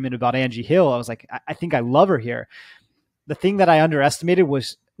one screaming about Angie Hill. I was like, I think I love her here. The thing that I underestimated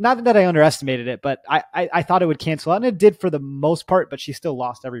was, not that I underestimated it, but I thought it would cancel out, and it did for the most part, but she still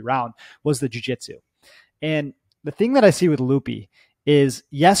lost every round, was the jiu-jitsu. And the thing that I see with Lupi is,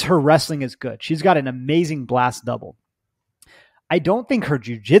 yes, her wrestling is good. She's got an amazing blast double. I don't think her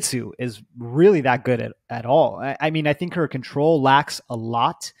jiu-jitsu is really that good at all. I mean, I think her control lacks a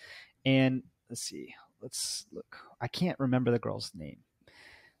lot. And let's look. I can't remember the girl's name.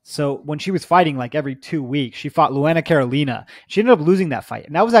 So when she was fighting like every 2 weeks, she fought Luana Carolina. She ended up losing that fight.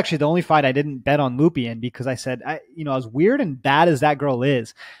 And that was actually the only fight I didn't bet on Lupi in because I said, as weird and bad as that girl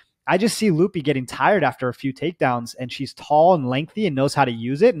is, I just see Lupi getting tired after a few takedowns, and she's tall and lengthy and knows how to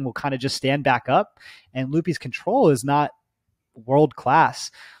use it and will kind of just stand back up. And Lupi's control is not world class.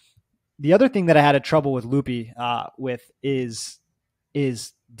 The other thing that I had a trouble with Lupi is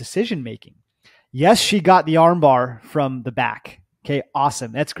decision making. Yes, she got the armbar from the back. Okay,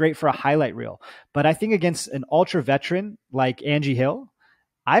 awesome. That's great for a highlight reel. But I think against an ultra veteran like Angie Hill,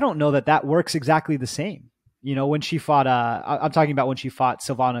 I don't know that works exactly the same. You know, when she fought, I'm talking about when she fought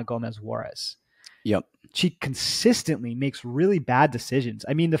Silvana Gomez Juarez. Yep. She consistently makes really bad decisions.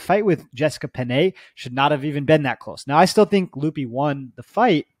 I mean, the fight with Jessica Penne should not have even been that close. Now, I still think Lupi won the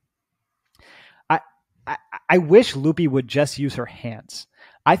fight. I wish Lupi would just use her hands.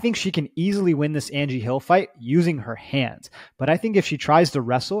 I think she can easily win this Angie Hill fight using her hands. But I think if she tries to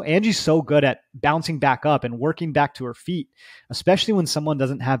wrestle, Angie's so good at bouncing back up and working back to her feet, especially when someone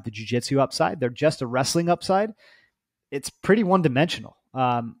doesn't have the jiu-jitsu upside. They're just a wrestling upside. It's pretty one-dimensional.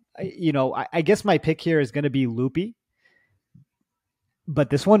 I guess my pick here is going to be Lupi.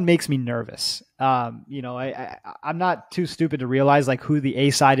 But this one makes me nervous. I'm not too stupid to realize like who the A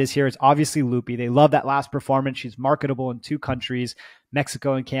side is here. It's obviously Lupi. They love that last performance. She's marketable in 2 countries,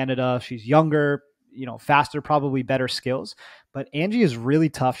 Mexico and Canada. She's younger, faster, probably better skills. But Angie is really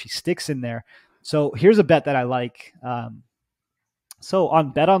tough. She sticks in there. So here's a bet that I like. So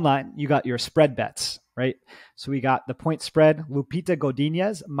on Bet Online, you got your spread bets, right? So we got the point spread, Lupita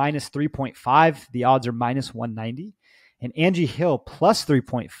Godinez minus 3.5. The odds are minus 190. And Angie Hill plus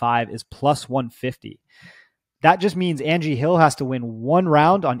 3.5 is plus 150. That just means Angie Hill has to win 1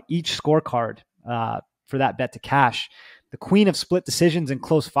 round on each scorecard for that bet to cash. The queen of split decisions and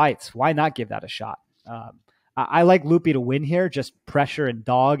close fights. Why not give that a shot? I like Lupi to win here, just pressure and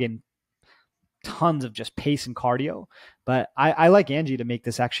dog and tons of just pace and cardio. But I like Angie to make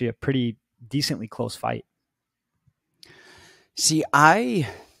this actually a pretty decently close fight. See, I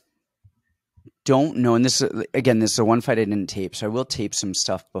don't know. And this is a one fight I didn't tape. So I will tape some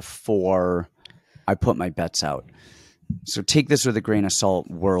stuff before I put my bets out. So take this with a grain of salt,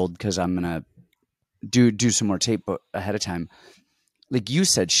 world, because I'm going to do some more tape ahead of time. Like you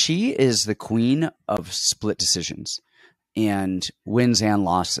said, she is the queen of split decisions and wins and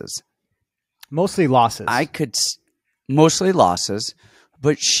losses. Mostly losses. Mostly losses,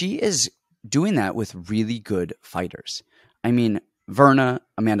 but she is doing that with really good fighters. I mean, Verna,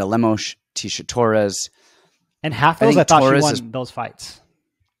 Amanda Lemos, Tisha Torres. And half those I thought Torres she won those fights.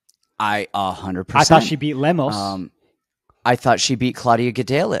 100%. I thought she beat Lemos. I thought she beat Claudia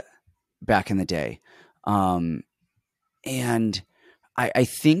Gadelha back in the day. And I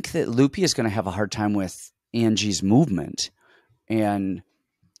think that Lupi is going to have a hard time with Angie's movement and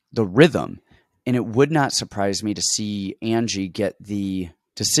the rhythm. And it would not surprise me to see Angie get the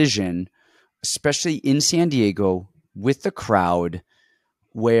decision, especially in San Diego with the crowd,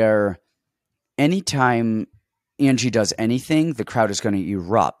 where anytime Angie does anything, the crowd is going to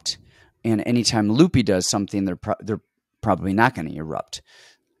erupt. And anytime Lupi does something, they're probably not going to erupt.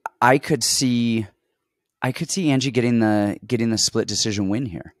 I could see Angie getting the split decision win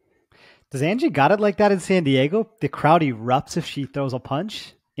here. Does Angie got it like that in San Diego? The crowd erupts if she throws a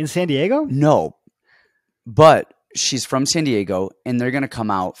punch in San Diego? No, but she's from San Diego, and they're going to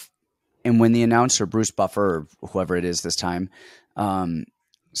come out, and when the announcer, Bruce Buffer, or whoever it is this time,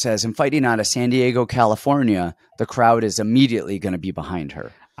 says, "I'm fighting out of San Diego, California," the crowd is immediately going to be behind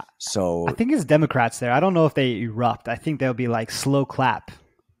her. So I think it's Democrats there. I don't know if they erupt. I think they'll be like slow clap.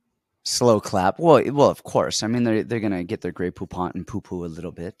 Slow clap. Well, of course. I mean, they're going to get their Grey Poupon and poo-poo a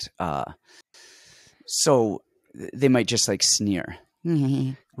little bit. So they might just like sneer.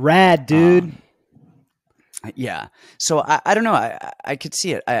 Rad, dude. Yeah. So I don't know. I could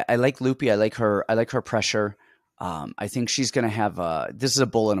see it. I like Lupi. I like her pressure. I think she's going to have this is a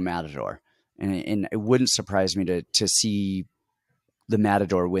bull in a matador, and it wouldn't surprise me to see the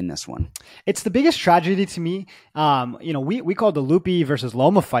Matador win this one. It's the biggest tragedy to me. We called the Lupi versus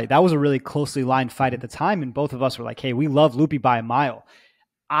Loma fight. That was a really closely lined fight at the time, and both of us were like, hey, we love Lupi by a mile.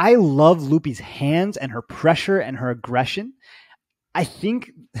 I love Lupi's hands and her pressure and her aggression. I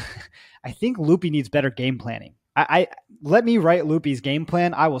think Lupi needs better game planning. Let me write Lupi's game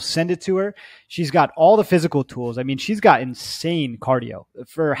plan. I will send it to her. She's got all the physical tools. I mean, she's got insane cardio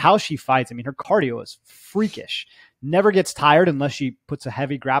for how she fights. I mean, her cardio is freakish. Never gets tired unless she puts a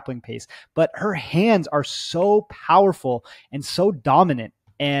heavy grappling pace. But her hands are so powerful and so dominant,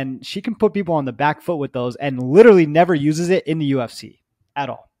 and she can put people on the back foot with those and literally never uses it in the UFC at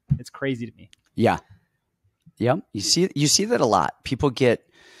all. It's crazy to me. Yeah. Yep. You see that a lot. People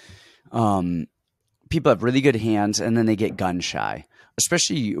have really good hands, and then they get gun shy.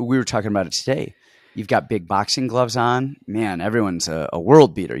 Especially, we were talking about it today. You've got big boxing gloves on. Man, everyone's a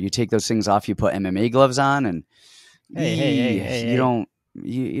world beater. You take those things off, you put MMA gloves on, and you don't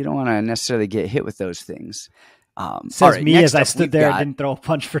want to necessarily get hit with those things. Says right, me as I stood there and didn't throw a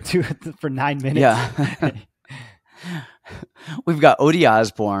punch for 9 minutes. Yeah. We've got Ode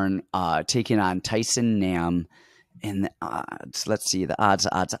Osbourne taking on Tyson Nam. And the odds, let's see, the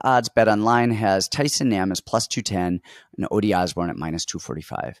odds. Bet Online has Tyson Nam as plus 210 and Ode Osbourne at minus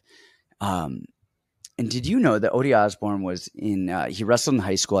 245. And And did you know that Ode Osbourne was he wrestled in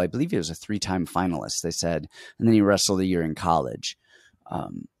high school. I believe he was a 3-time finalist, they said. And then he wrestled a year in college,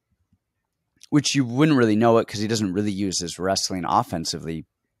 which you wouldn't really know it because he doesn't really use his wrestling offensively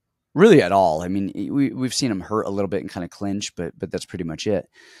really at all. I mean, we've seen him hurt a little bit and kind of clinch, but that's pretty much it.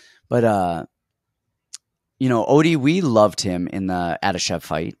 But, Ode, we loved him in the Adeshev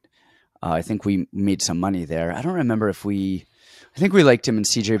fight. I think we made some money there. I don't remember I think we liked him in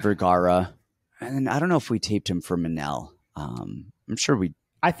CJ Vergara. And I don't know if we taped him for Manel. I'm sure we.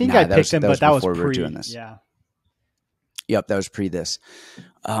 I think I picked him, but that was pre. We were doing this. Yeah. Yep, that was pre this.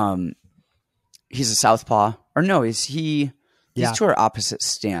 He's a southpaw, or no? These two are opposite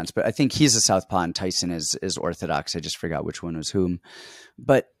stance, but I think he's a southpaw and Tyson is orthodox. I just forgot which one was whom,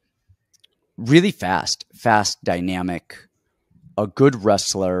 but really fast, dynamic, a good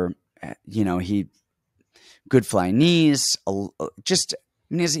wrestler. He good flying knees.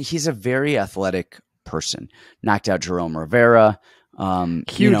 He's a very athletic person. Knocked out Jerome Rivera.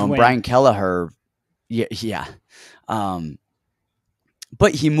 Huge win. Brian Kelleher. Yeah.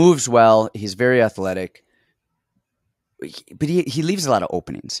 But he moves well. He's very athletic. But he leaves a lot of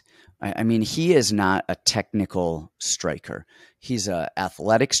openings. I mean, he is not a technical striker. He's an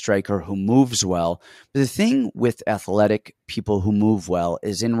athletic striker who moves well. But the thing with athletic people who move well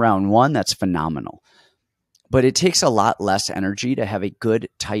is in round one, that's phenomenal. But it takes a lot less energy to have a good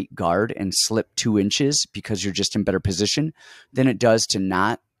tight guard and slip 2 inches because you're just in better position than it does to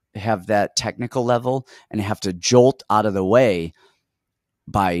not have that technical level and have to jolt out of the way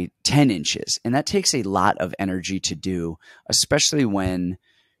by 10 inches. And that takes a lot of energy to do, especially when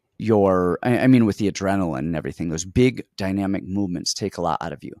with the adrenaline and everything, those big dynamic movements take a lot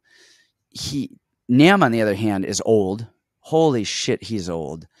out of you. Nam, on the other hand, is old. Holy shit, he's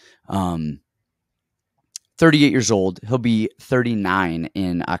old. 38 years old. He'll be 39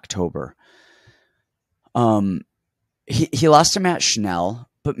 in October. He lost to Matt Schnell,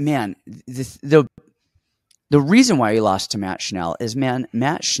 but man, the reason why he lost to Matt Schnell is,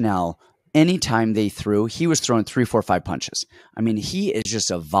 Matt Schnell, anytime they threw, he was throwing 3, 4, 5 punches. I mean, he is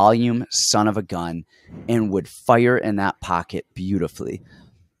just a volume son of a gun and would fire in that pocket beautifully.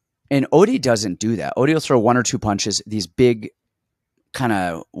 And Ode doesn't do that. Ode will throw 1 or 2 punches, these big kind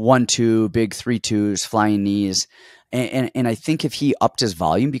of 1-2, big 3-2s, flying knees. And I think if he upped his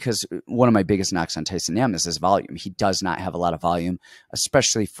volume, because one of my biggest knocks on Tyson Nam is his volume. He does not have a lot of volume,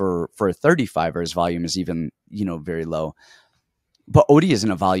 especially for a 35er. His volume is even, very low. But Ode isn't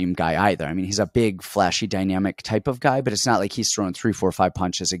a volume guy either. I mean, he's a big, flashy, dynamic type of guy, but it's not like he's throwing 3, 4, 5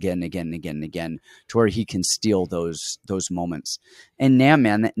 punches again to where he can steal those moments. And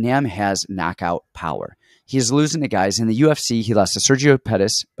Nam has knockout power. He's losing to guys in the UFC. He lost to Sergio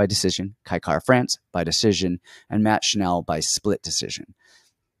Pettis by decision, Kai Kara-France by decision, and Matt Schnell by split decision.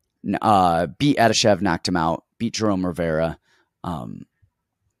 Beat Adeshev, knocked him out, beat Jerome Rivera. So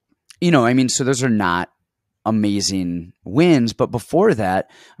those are not amazing wins. But before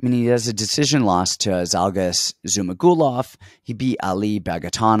that, he has a decision loss to Zalgas Zumagulov. He beat Ali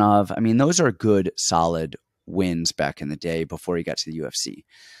Bagatanov. Those are good, solid wins back in the day before he got to the UFC.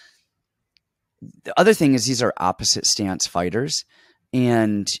 The other thing is these are opposite stance fighters.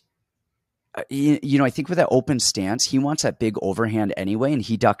 And, I think with that open stance, he wants that big overhand anyway, and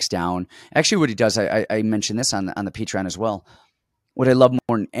he ducks down. Actually, what he does, I mentioned this on the Patreon as well. What I love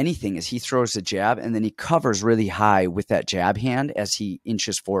more than anything is he throws a jab and then he covers really high with that jab hand as he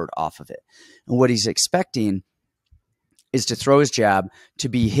inches forward off of it. And what he's expecting is to throw his jab to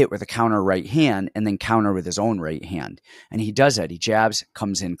be hit with a counter right hand and then counter with his own right hand. And he does that. He jabs,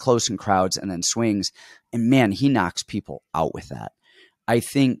 comes in close and crowds, and then swings. And man, he knocks people out with that. I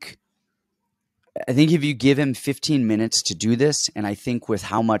think if you give him 15 minutes to do this, and I think with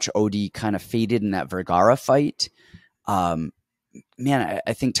how much Ode kind of faded in that Vergara fight, I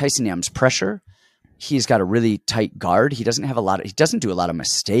think Tyson Nam's pressure. He's got a really tight guard. He doesn't do a lot of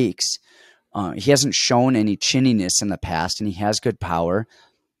mistakes. He hasn't shown any chinniness in the past, and he has good power.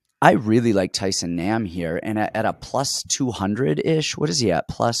 I really like Tyson Nam here, and at a plus 200-ish, what is he at?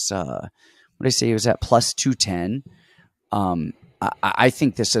 Plus, what did I say? He was at plus 210. I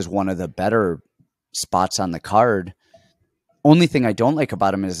think this is one of the better spots on the card. Only thing I don't like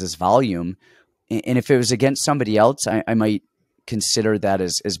about him is his volume, and if it was against somebody else, I might consider that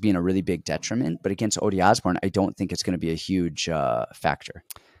as being a really big detriment. But against Ode Osbourne, I don't think it's going to be a huge factor.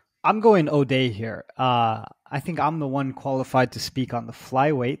 I'm going Ode here. I think I'm the one qualified to speak on the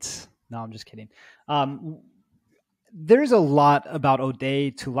flyweights. No, I'm just kidding. there's a lot about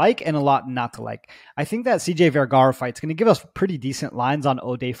Ode to like and a lot not to like. I think that CJ Vergara fight's going to give us pretty decent lines on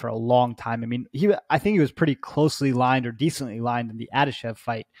Ode for a long time. I mean, I think he was pretty closely lined or decently lined in the Adeshev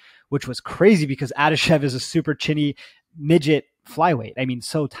fight, which was crazy because Adeshev is a super chinny midget flyweight. I mean,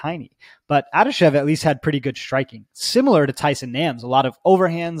 so tiny. But Adeshev at least had pretty good striking, similar to Tyson Nam's. A lot of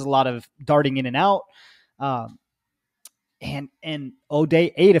overhands, a lot of darting in and out. And Ode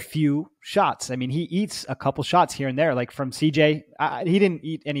ate a few shots. I mean, he eats a couple shots here and there, like from CJ. He didn't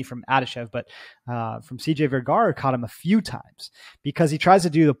eat any from Adeshev, but from CJ Vergara caught him a few times because he tries to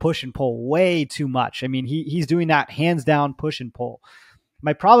do the push and pull way too much. I mean, he's doing that hands down push and pull.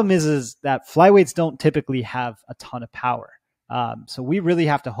 My problem is that flyweights don't typically have a ton of power. So we really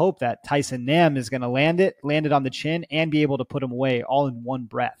have to hope that Tyson Nam is going to land it on the chin and be able to put him away all in one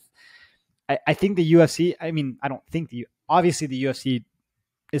breath. I think the UFC, obviously the UFC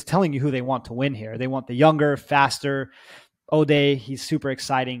is telling you who they want to win here. They want the younger, faster Ode. He's super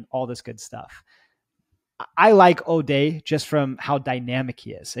exciting, all this good stuff. I like Ode just from how dynamic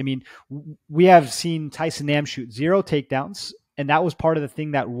he is. I mean, we have seen Tyson Nam shoot 0 takedowns, and that was part of the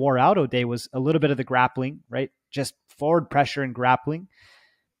thing that wore out Ode was a little bit of the grappling, right? Just forward pressure and grappling.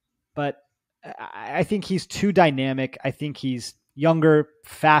 But I think he's too dynamic. I think he's younger,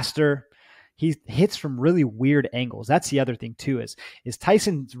 faster. He hits from really weird angles. That's the other thing too, is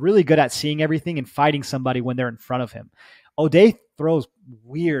Tyson's really good at seeing everything and fighting somebody when they're in front of him. Ode throws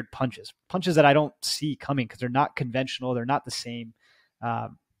weird punches that I don't see coming because they're not conventional. They're not the same.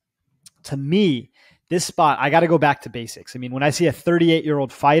 To me, this spot, I got to go back to basics. I mean, when I see a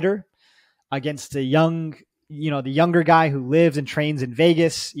 38-year-old fighter against the younger guy who lives and trains in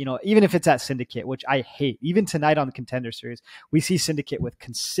Vegas, even if it's at Syndicate, which I hate, even tonight on the Contender Series, we see Syndicate with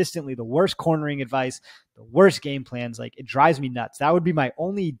consistently the worst cornering advice, the worst game plans. Like, it drives me nuts. That would be my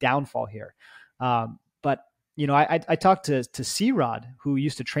only downfall here. But I talked to C-Rod, who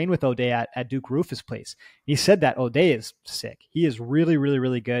used to train with Ode at Duke Rufus' place. He said that Ode is sick. He is really, really,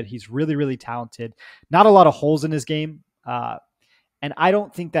 really good. He's really, really talented. Not a lot of holes in his game. And I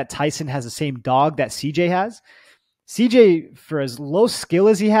don't think that Tyson has the same dog that CJ has. CJ, for as low skill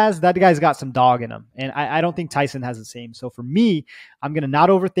as he has, that guy's got some dog in him. And I don't think Tyson has the same. So for me, I'm going to not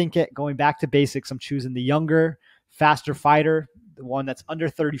overthink it. Going back to basics, I'm choosing the younger, faster fighter, the one that's under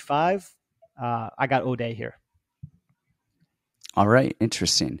 35. I got Ode here. All right.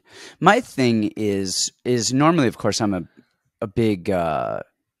 Interesting. My thing is normally, of course, I'm a big,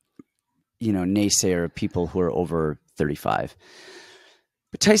 naysayer of people who are over 35.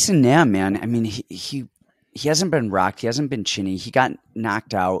 But Tyson Nam, man, I mean, he hasn't been rocked. He hasn't been chinny. He got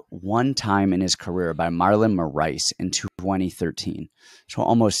knocked out one time in his career by Marlon Vera in 2013. So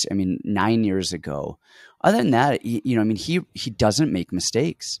almost, 9 years ago. Other than that, he doesn't make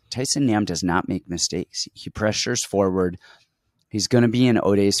mistakes. Tyson Nam does not make mistakes. He pressures forward. He's going to be in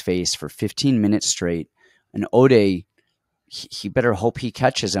Ode's face for 15 minutes straight. And Ode, he better hope he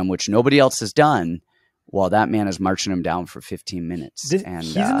catches him, which nobody else has done, while that man is marching him down for 15 minutes. He's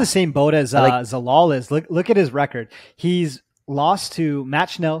in the same boat as Zalal is. Look at his record. He's lost to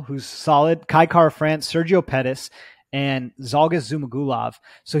Matt Schnell, who's solid, Kai Kara-France, Sergio Pettis, and Zhalgas Zumagulov.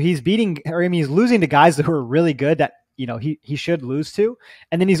 So he's losing to guys who are really good that he should lose to.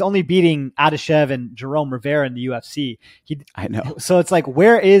 And then he's only beating Adeshev and Jerome Rivera in the UFC. I know. So it's like,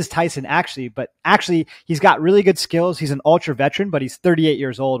 where is Tyson actually? But actually, he's got really good skills. He's an ultra veteran, but he's 38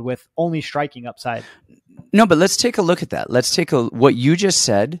 years old with only striking upside. No, but let's take a look at that. Let's take what you just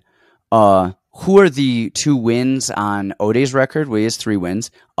said. Who are the 2 wins on Ode's record? Well, he has 3 wins.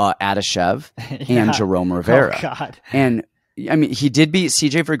 Adeshev and Jerome Rivera. Oh, God. And he did beat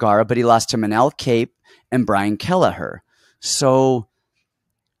CJ Vergara, but he lost to Manel Cape and Brian Kelleher. So,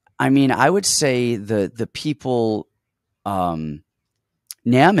 I would say the people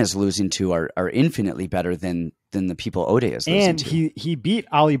Nam is losing to are infinitely better than the people Ode is losing to. And he beat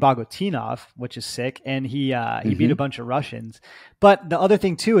Ali Bagotinov, which is sick, and he beat a bunch of Russians. But the other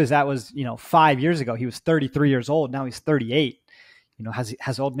thing too is that was 5 years ago. He was 33 years old. Now he's 38.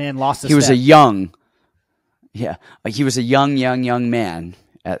 Has old man lost? He was a young man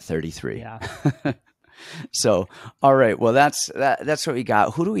at 33. Yeah. So, all right. Well, that's what we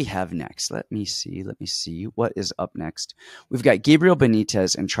got. Who do we have next? Let me see. What is up next? We've got Gabriel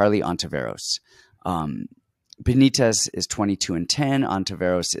Benitez and Charlie Ontiveros. Benitez is 22-10.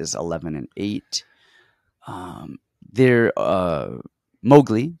 Ontiveros is 11-8.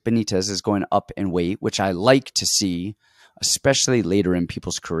 Mowgli Benitez is going up in weight, which I like to see, especially later in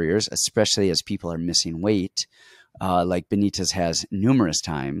people's careers, especially as people are missing weight. Like Benitez has numerous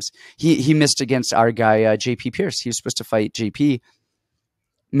times. He missed against our guy, JP Pierce. He was supposed to fight JP,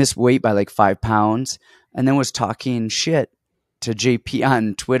 missed weight by like 5 pounds. and then was talking shit to JP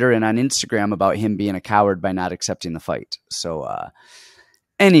on Twitter and on Instagram about him being a coward by not accepting the fight. So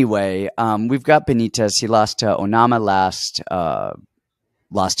anyway, we've got Benitez. He lost to Onama last,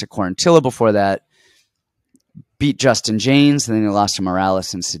 lost to Quarantilla before that, beat Justin James, and then he lost to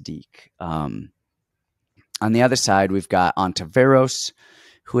Morales and Sadiq. On the other side, we've got Ontiveros,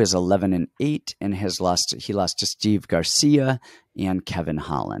 who is 11-8 and he lost to Steve Garcia and Kevin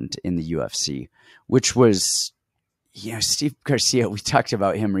Holland in the UFC, which was, Steve Garcia, we talked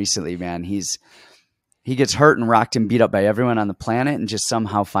about him recently, man. He gets hurt and rocked and beat up by everyone on the planet and just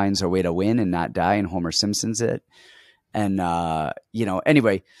somehow finds a way to win and not die, and Homer Simpson's it. And,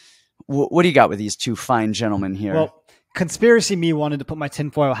 anyway, what do you got with these two fine gentlemen here? Well, conspiracy me wanted to put my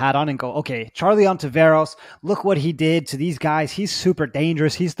tinfoil hat on and go, okay, Charlie Ontiveros, look what he did to these guys. He's super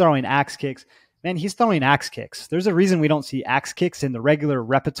dangerous. He's throwing axe kicks. Man, he's throwing axe kicks. There's a reason we don't see axe kicks in the regular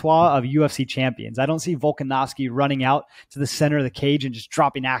repertoire of UFC champions. I don't see Volkanovski running out to the center of the cage and just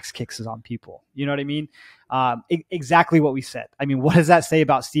dropping axe kicks on people. You know what I mean? Exactly what we said. I mean, what does that say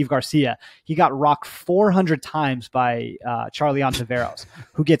about Steve Garcia? He got rocked 400 times by Charlie Ontiveros,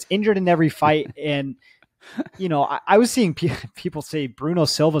 who gets injured in every fight. And, I was seeing people say Bruno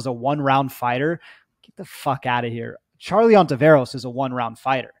Silva's a one-round fighter. Get the fuck out of here. Charlie Ontiveros is a one-round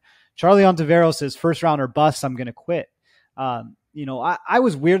fighter. Charlie Ontiveros is first round or bust. I'm going to quit. I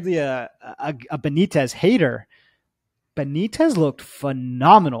was weirdly a Benitez hater. Benitez looked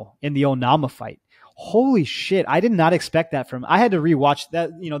phenomenal in the Onama fight. Holy shit. I did not expect that from him. I had to rewatch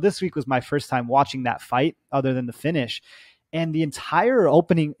that. This week was my first time watching that fight other than the finish. And the entire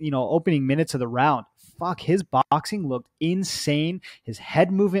opening minutes of the round, his boxing looked insane. His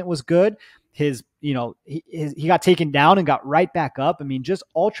head movement was good. He got taken down and got right back up. I mean, just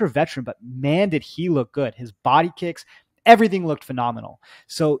ultra veteran, but man, did he look good. His body kicks, everything looked phenomenal.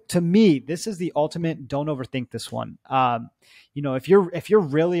 So to me, this is the ultimate, don't overthink this one. If you're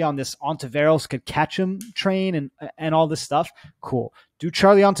really on this Ontiveros could catch him train and all this stuff, cool. Do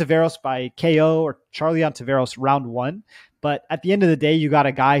Charlie Ontiveros by KO or Charlie Ontiveros round 1. But at the end of the day, you got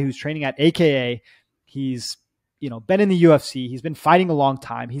a guy who's training at AKA. He's been in the UFC. He's been fighting a long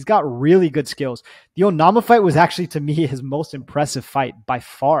time. He's got really good skills. The Onama fight was actually, to me, his most impressive fight by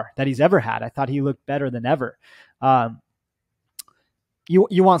far that he's ever had. I thought he looked better than ever.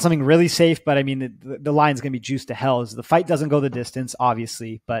 You want something really safe, but I mean, the line's going to be juiced to hell. The fight doesn't go the distance,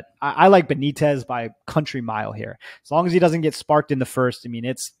 obviously, but I like Benitez by a country mile here. As long as he doesn't get sparked in the first, I mean,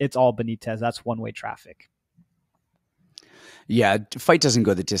 it's all Benitez. That's one-way traffic. Yeah, fight doesn't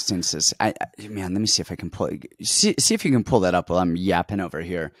go the distances. Man, let me see if I can see if you can pull that up while I'm yapping over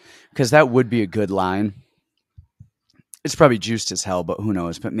here, because that would be a good line. It's probably juiced as hell, but who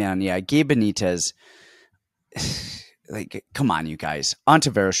knows? But man, yeah, Gabe Benitez, like, come on, you guys.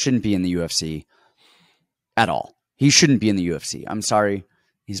 Ontiveros shouldn't be in the UFC at all. He shouldn't be in the UFC. I'm sorry.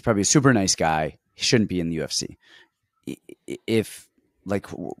 He's probably a super nice guy. He shouldn't be in the UFC.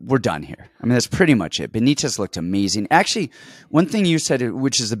 We're done here. I mean, that's pretty much it. Benitez looked amazing. Actually, one thing you said,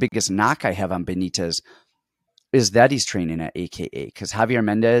 which is the biggest knock I have on Benitez, is that he's training at AKA, because Javier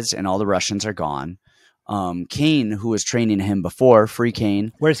Mendez and all the Russians are gone. Kane, who was training him before, free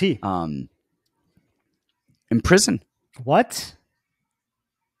Kane. Where's he? In prison. What?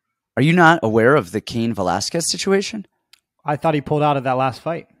 Are you not aware of the Cain Velasquez situation? I thought he pulled out of that last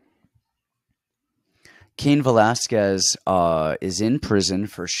fight. Cain Velasquez is in prison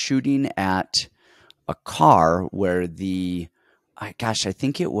for shooting at a car where I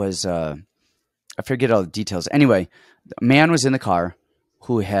think it was, I forget all the details. Anyway, the man was in the car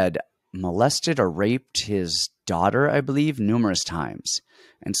who had molested or raped his daughter, I believe, numerous times.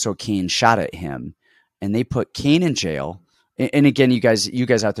 And so Cain shot at him, and they put Cain in jail. And again, you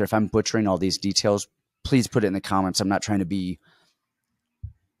guys out there, if I'm butchering all these details, please put it in the comments. I'm not trying to be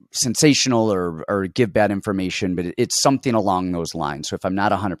sensational or give bad information, but it's something along those lines. So if I'm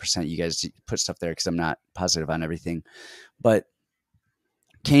not 100%, you guys put stuff there because I'm not positive on everything. But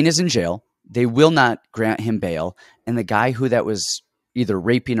Cain is in jail. They will not grant him bail. And the guy who that was either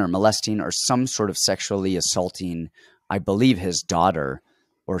raping or molesting or some sort of sexually assaulting, I believe, his daughter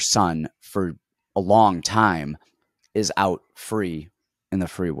or son for a long time, is out free in the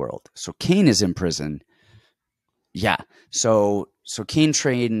free world. So Cain is in prison. Yeah. So Cain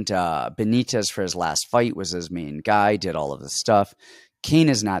trained Benitez for his last fight, was his main guy, did all of this stuff. Cain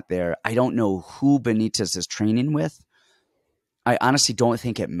is not there. I don't know who Benitez is training with. I honestly don't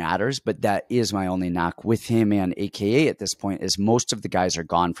think it matters, but that is my only knock with him and AKA at this point, is most of the guys are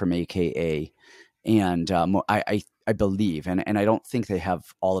gone from AKA. And I believe, and I don't think they have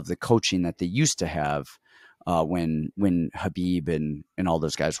all of the coaching that they used to have when Habib and all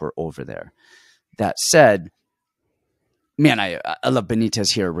those guys were over there. That said, man, I love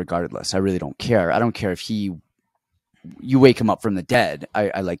Benitez here regardless. I really don't care. I don't care if you wake him up from the dead.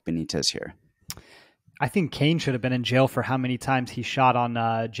 I like Benitez here. I think Kane should have been in jail for how many times he shot on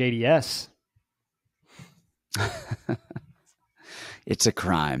JDS. It's a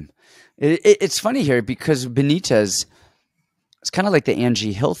crime. It's funny here because Benitez, it's kind of like the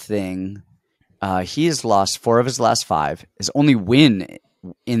Angie Hill thing. He has lost 4 of his last 5. His only win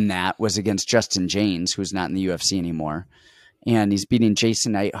in that was against Justin James, who's not in the UFC anymore. And he's beating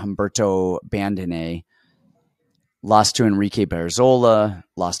Jason Knight, Humberto Bandone, lost to Enrique Barzola,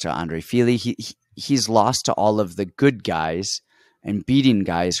 lost to Andre Fili. He's lost to all of the good guys and beating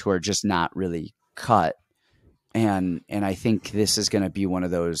guys who are just not really cut. And I think this is going to be one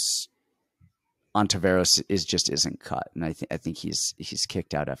of those. Ontiveros isn't cut, and I think he's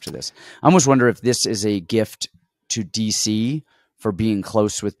kicked out after this. I almost wonder if this is a gift to DC for being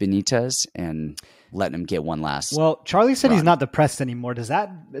close with Benitez and letting him get one last. Well, Charlie said run. He's not depressed anymore. Does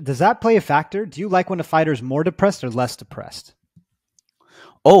that play a factor? Do you like when a fighter's more depressed or less depressed?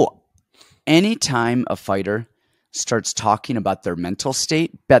 Oh, anytime a fighter starts talking about their mental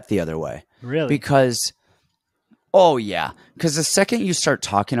state, bet the other way. Really? Because the second you start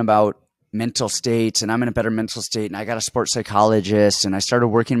talking about mental states and I'm in a better mental state and I got a sports psychologist and I started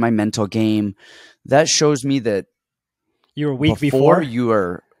working my mental game, that shows me that you were weak before.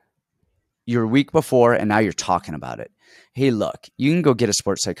 You're weak before and now you're talking about it. Hey, look, you can go get a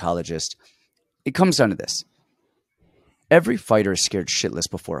sports psychologist. It comes down to this. Every fighter is scared shitless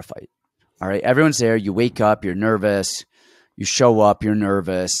before a fight. All right. Everyone's there. You wake up, you're nervous. You show up, you're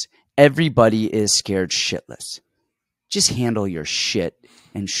nervous. Everybody is scared shitless. Just handle your shit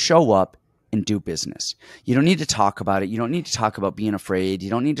and show up and do business. You don't need to talk about it. You don't need to talk about being afraid. You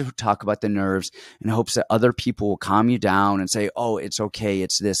don't need to talk about the nerves in hopes that other people will calm you down and say, oh, it's okay.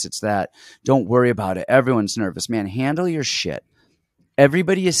 It's this, it's that. Don't worry about it. Everyone's nervous. Man, handle your shit.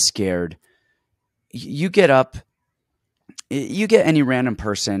 Everybody is scared. You get up, you get any random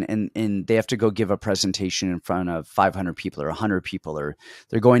person and they have to go give a presentation in front of 500 people or 100 people, or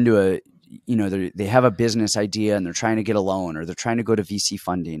they're going to they have a business idea and they're trying to get a loan, or they're trying to go to VC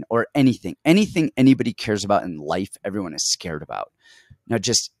funding, or anything anybody cares about in life, everyone is scared about. Now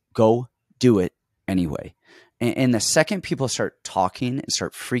just go do it anyway. And the second people start talking and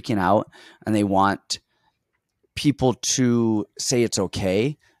start freaking out and they want people to say it's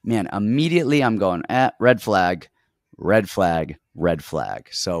okay, man, immediately I'm going, red flag, red flag, red flag.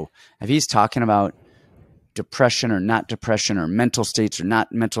 So if he's talking about depression or not depression or mental states or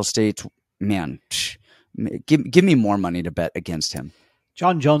not mental states, man, give me more money to bet against him.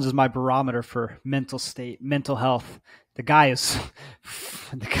 John Jones is my barometer for mental state, mental health. The guy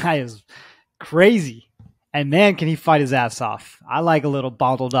is crazy. And man, can he fight his ass off. I like a little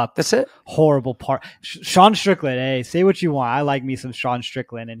bottled up. That's it. Horrible part. Sean Strickland, hey, say what you want. I like me some Sean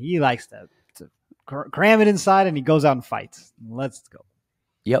Strickland, and he likes to cram it inside, and he goes out and fights. Let's go.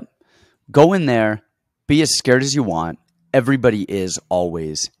 Yep. Go in there. Be as scared as you want. Everybody is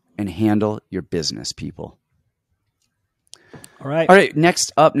always, and handle your business, people. All right. All right.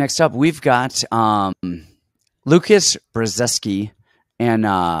 Next up, we've got Lucas Brzeski and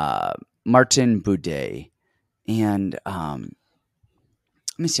Martin Boudet. And let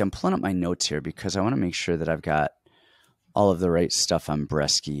me see. I'm pulling up my notes here because I want to make sure that I've got all of the right stuff on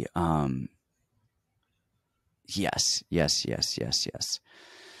Bresky. Yes.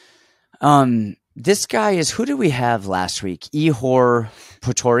 This guy is, who did we have last week? Ihor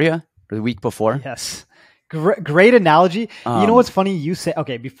Pretoria, or the week before? Yes. Great analogy. You know what's funny? You say,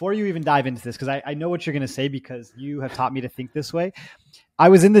 okay, before you even dive into this, because I know what you're going to say because you have taught me to think this way. I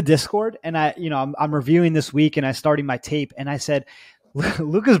was in the Discord and I'm reviewing this week and I'm starting my tape and I said,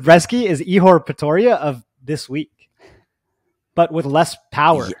 Lucas Bresky is Ihor Pretoria of this week, but with less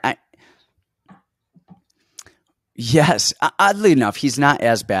power. Yes. Oddly enough, he's not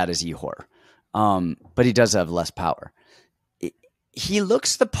as bad as Ihor. But he does have less power. He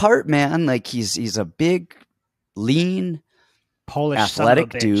looks the part, man. Like he's a big, lean, Polish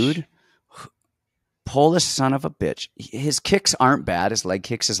athletic dude. Polish son of a bitch. His kicks aren't bad. His leg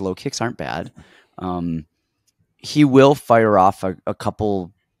kicks, his low kicks aren't bad. He will fire off a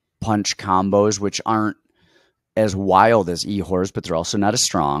couple punch combos, which aren't as wild as Ihor's, but they're also not as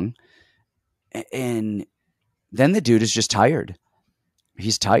strong. And then the dude is just tired.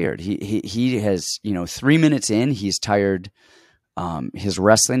 He's tired. He has, 3 minutes in, he's tired. His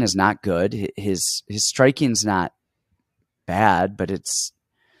wrestling is not good. His striking's not bad, but it's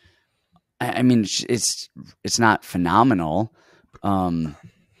not phenomenal.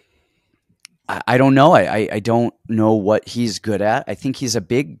 I don't know. I don't know what he's good at. I think he's a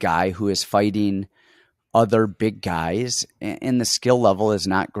big guy who is fighting other big guys, and the skill level is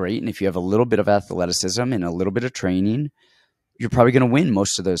not great. And if you have a little bit of athleticism and a little bit of training, you're probably going to win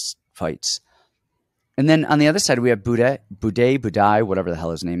most of those fights. And then on the other side, we have Budai, whatever the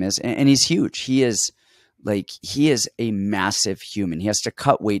hell his name is, and he's huge. He is a massive human. He has to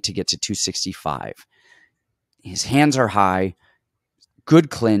cut weight to get to 265. His hands are high, good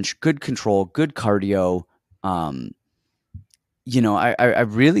clinch, good control, good cardio. You know, I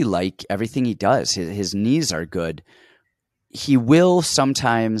really like everything he does. His knees are good. He will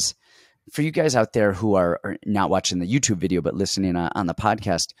sometimes, for you guys out there who are not watching the YouTube video but listening on the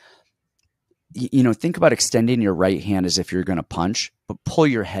podcast, you know, think about extending your right hand as if you're going to punch, but pull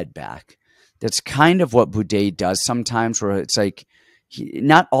your head back. That's kind of what Boudet does sometimes, where it's like,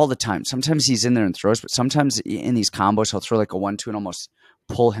 not all the time. Sometimes he's in there and throws, but sometimes in these combos, he'll throw like a 1-2 and almost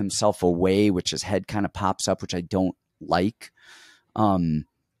pull himself away, which his head kind of pops up, which I don't like. I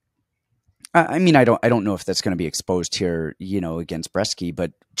mean, I don't know if that's going to be exposed here, you know, against Bresky,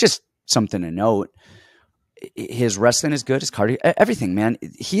 but just something to note. His wrestling is good. His cardio, everything, man.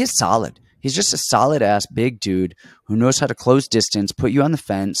 He is solid. He's just a solid ass big dude who knows how to close distance, put you on the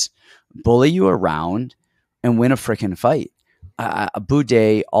fence, bully you around, and win a freaking fight.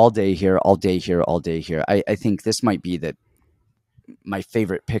 Boudet all day here, all day here, all day here. I think this might be my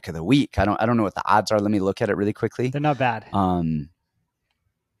favorite pick of the week. I don't know what the odds are. Let me look at it really quickly. They're not bad.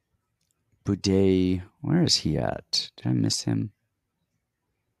 Boudet, where is he at? Did I miss him?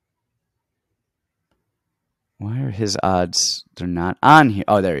 Why are his odds? They're not on here.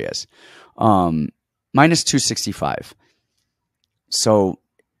 Oh, there he is. Minus 265. So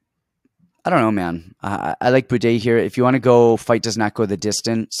I don't know, man. I like Boudet here. If you want to go, fight does not go the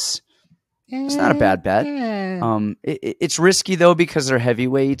distance. It's not a bad bet. It's risky though because they're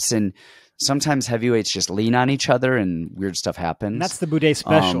heavyweights, and sometimes heavyweights just lean on each other and weird stuff happens. And that's the Boudet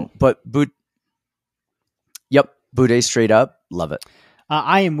special. Yep, Boudet straight up, love it.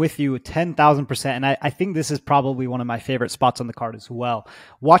 I am with you 10,000%, and I think this is probably one of my favorite spots on the card as well.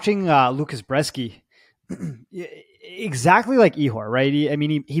 Watching Lucas Bresky, exactly like Ihor, right?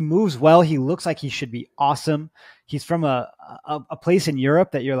 He moves well. He looks like he should be awesome. He's from a place in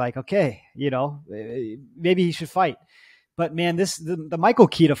Europe that you're like, okay, you know, maybe he should fight. But man, the Michael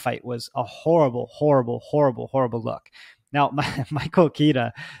Keita fight was a horrible, horrible, horrible, horrible look. Now, Michael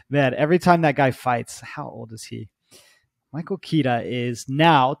Keita, man, every time that guy fights, how old is he? Michael Keita is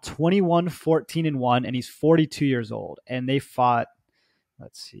now 21-14-1, and he's 42 years old. And they fought,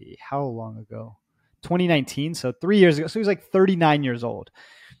 let's see, how long ago? 2019, so 3 years ago. So he was like 39 years old.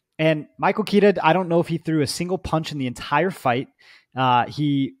 And Michael Keita, I don't know if he threw a single punch in the entire fight. I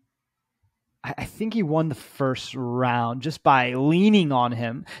think he won the first round just by leaning on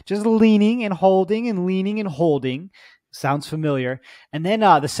him, just leaning and holding and leaning and holding. Sounds familiar. And then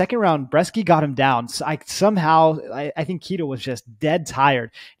the second round, Bresky got him down. So I think Keita was just dead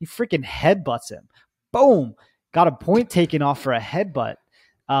tired. He freaking headbutts him. Boom. Got a point taken off for a headbutt.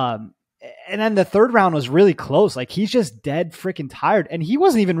 And then the third round was really close. Like, he's just dead freaking tired. And he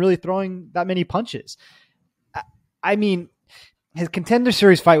wasn't even really throwing that many punches. I mean, his Contender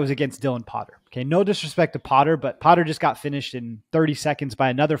Series fight was against Dylan Potter. Okay, no disrespect to Potter, but Potter just got finished in 30 seconds by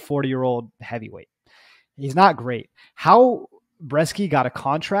another 40-year-old heavyweight. He's not great. How Bresky got a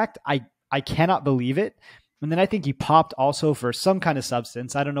contract, I cannot believe it. And then I think he popped also for some kind of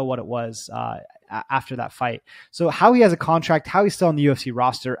substance. I don't know what it was after that fight. So how he has a contract, how he's still on the UFC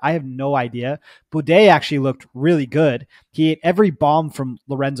roster, I have no idea. Boudet actually looked really good. He ate every bomb from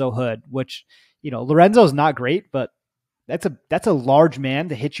Lorenzo Hood, which, you know, Lorenzo's not great, but that's a large man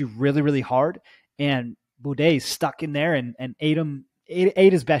to hit you really, really hard. And Boudet stuck in there and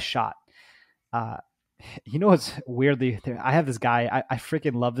ate his best shot. You know what's weirdly, I have this guy, I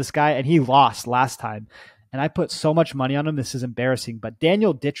freaking love this guy, and he lost last time. And I put so much money on him. This is embarrassing. But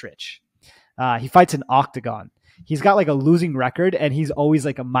Daniel Dittrich, he fights an octagon. He's got like a losing record, and he's always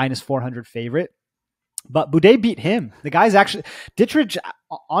like a minus 400 favorite. But Boudet beat him. The guy's actually, Dittrich,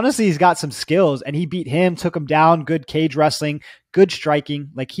 honestly, he's got some skills, and he beat him, took him down, good cage wrestling, good striking.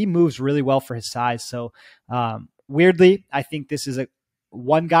 Like, he moves really well for his size. So weirdly, I think this is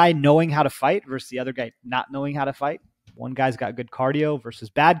one guy knowing how to fight versus the other guy not knowing how to fight. One guy's got good cardio versus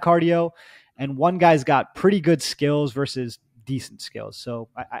bad cardio, and one guy's got pretty good skills versus decent skills. So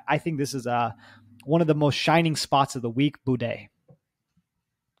I think this is one of the most shining spots of the week, Boudet.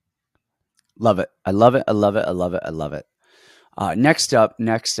 Love it. I love it. I love it. I love it. I love it. Next up,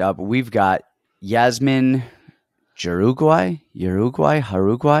 we've got Yasmin Haruguay,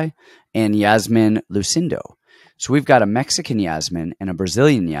 and Yasmin Lucindo. So we've got a Mexican Yasmin and a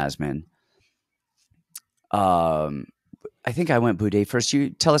Brazilian Yasmin. I think I went Boudet first. You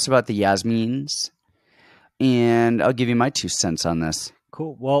tell us about the Yasmines, and I'll give you my 2 cents on this.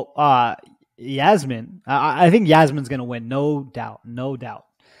 Cool. Well, Yasmin, I think Yasmin's going to win. No doubt. No doubt.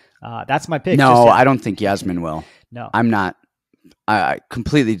 That's my pick. No, I don't think Yasmin will. No. I'm not. I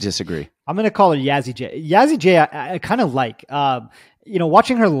completely disagree. I'm going to call her Yazzie J. Yazzie J, I kind of like.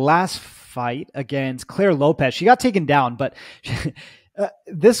 Watching her last fight against Claire Lopez, she got taken down, but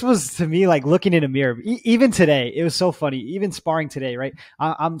this was to me like looking in a mirror. Even today, it was so funny. Even sparring today, right?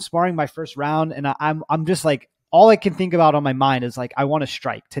 I'm sparring my first round, and I'm just like, all I can think about on my mind is like, I want to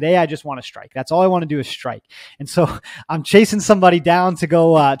strike. Today, I just want to strike. That's all I want to do is strike. And so I'm chasing somebody down to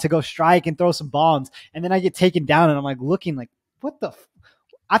go strike and throw some bombs, and then I get taken down, and I'm like looking like, what the?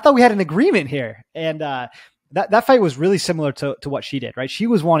 I thought we had an agreement here, and that fight was really similar to what she did, right? She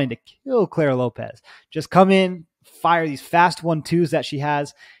was wanting to kill Claire Lopez, just come in, fire these fast 1-2s that she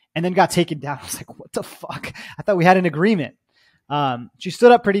has, and then got taken down. I was like, what the fuck? I thought we had an agreement. She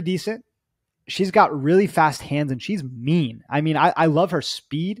stood up pretty decent. She's got really fast hands, and she's mean. I mean, I love her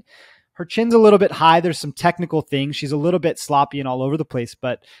speed. Her chin's a little bit high. There's some technical things. She's a little bit sloppy and all over the place,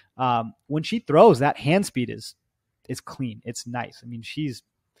 but when she throws, that hand speed is clean. It's nice. I mean, she's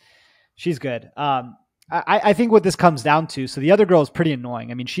good. I think what this comes down to, so the other girl is pretty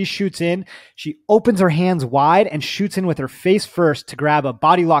annoying. I mean, she shoots in, she opens her hands wide and shoots in with her face first to grab a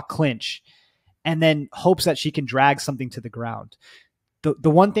body lock clinch, and then hopes that she can drag something to the ground.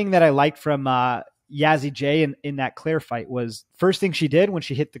 The one thing that I liked from Yazzie J in that Claire fight was, first thing she did when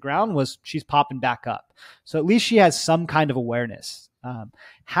she hit the ground was she's popping back up. So at least she has some kind of awareness.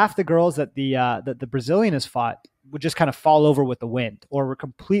 Half the girls that the Brazilian has fought would just kind of fall over with the wind, or were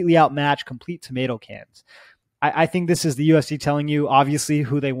completely outmatched, complete tomato cans. I think this is the UFC telling you, obviously,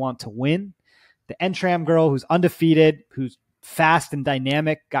 who they want to win. The Entram girl who's undefeated, who's fast and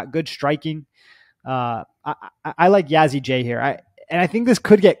dynamic, got good striking. I like Yazzie J here. I think this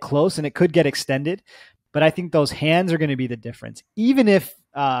could get close and it could get extended, but I think those hands are going to be the difference. Even if,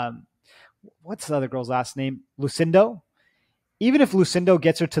 what's the other girl's last name? Lucindo. Even if Lucindo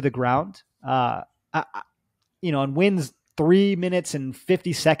gets her to the ground, and wins 3 minutes and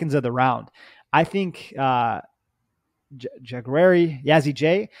 50 seconds of the round, I think Yazzie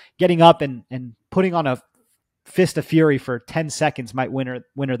J getting up and putting on a fist of fury for 10 seconds might win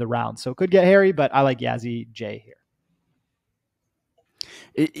her the round. So it could get hairy, but I like Yazzie J here.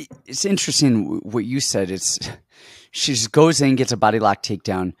 It's interesting what you said. She just goes in, gets a body lock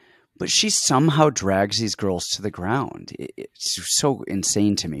takedown, but she somehow drags these girls to the ground. It's so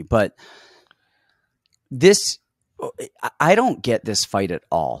insane to me. But I don't get this fight at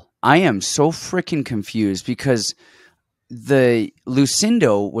all. I am so freaking confused because the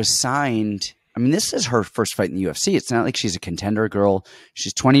Lucindo was signed. I mean, this is her first fight in the UFC. It's not like she's a contender girl.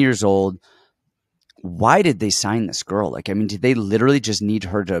 She's 20 years old. Why did they sign this girl? Like, I mean, did they literally just need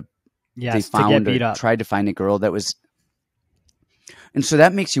her to? Yes, to get beat up. Tried to find a girl that was. And so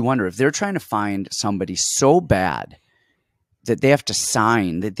that makes you wonder if they're trying to find somebody so bad that they have to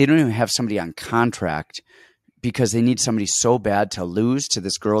sign, that they don't even have somebody on contract because they need somebody so bad to lose to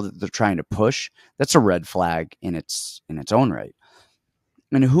this girl that they're trying to push. That's a red flag in its own right.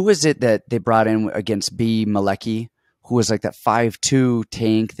 And who is it that they brought in against B. Malecki, who was like that 5'2"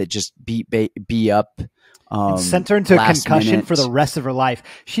 tank that just beat B up? And sent her into a concussion for the rest of her life.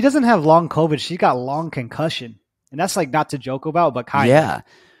 She doesn't have long COVID. She's got long concussion. And that's like not to joke about, but kind of.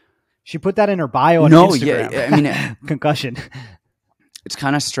 She put that in her bio on Instagram. Yeah, I mean, concussion. It's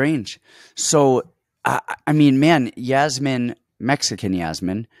kind of strange. So, I mean, man, Yasmin, Mexican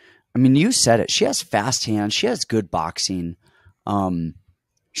Yasmin, I mean, you said it. She has fast hands. She has good boxing.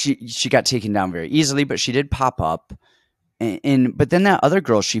 She got taken down very easily, but she did pop up. But then that other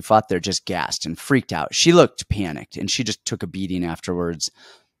girl she fought there just gassed and freaked out. She looked panicked, and she just took a beating afterwards.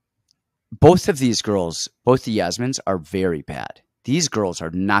 Both of these girls, both the Yasmins, are very bad. These girls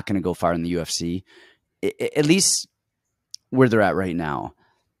are not going to go far in the UFC, at least where they're at right now.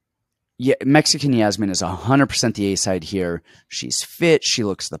 Yeah, Mexican Yasmin is 100% the A side here. She's fit. She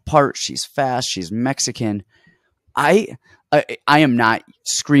looks the part. She's fast. She's Mexican. I am not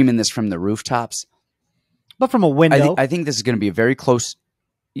screaming this from the rooftops. But from a window. I think this is going to be a very close,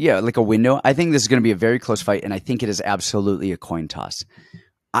 like a window. I think this is going to be a very close fight, and I think it is absolutely a coin toss.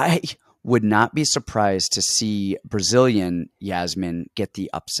 I would not be surprised to see Brazilian Yasmin get the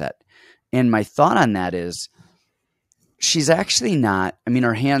upset. And my thought on that is she's actually not, I mean,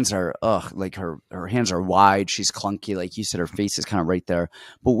 her hands are, like her hands are wide. She's clunky. Like you said, her face is kind of right there.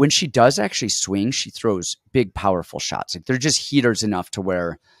 But when she does actually swing, she throws big, powerful shots. Like they're just heaters enough to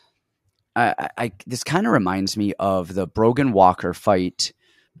where this kind of reminds me of the Brogan Walker fight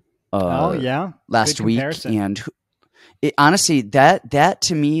Oh yeah, last good week, comparison. and honestly, that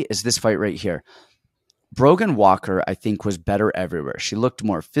to me is this fight right here. Brogan Walker, I think, was better everywhere. She looked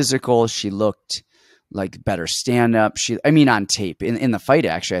more physical. She looked like better stand up. On tape. In the fight,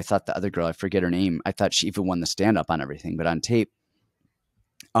 actually, I thought the other girl, I forget her name, I thought she even won the stand up on everything, but on tape,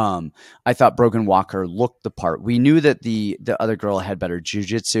 I thought Brogan Walker looked the part. We knew that the other girl had better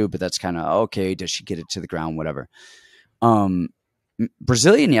jiu-jitsu, but that's kind of okay. Does she get it to the ground? Whatever.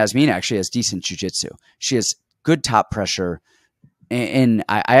 Brazilian Yasmin actually has decent jiu-jitsu. She has good top pressure. And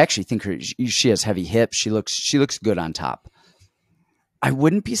I actually think she has heavy hips. She looks good on top. I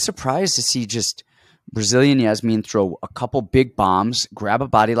wouldn't be surprised to see just Brazilian Yasmin throw a couple big bombs, grab a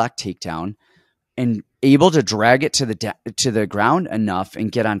body lock takedown, and able to drag it to the ground enough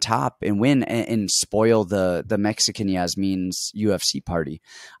and get on top and win and spoil the Mexican Yasmin's UFC party.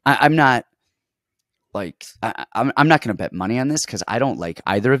 I'm not going to bet money on this because I don't like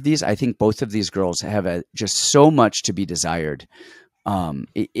either of these. I think both of these girls have just so much to be desired.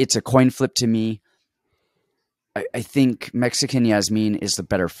 It's a coin flip to me. I think Mexican Yasmin is the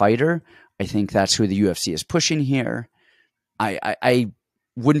better fighter. I think that's who the UFC is pushing here. I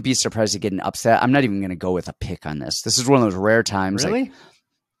wouldn't be surprised to get an upset. I'm not even going to go with a pick on this. This is one of those rare times. Really?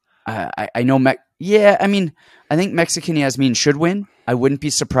 I know. I think Mexican Yasmin should win. I wouldn't be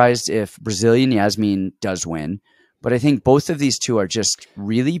surprised if Brazilian Yasmin does win. But I think both of these two are just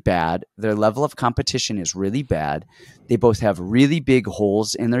really bad. Their level of competition is really bad. They both have really big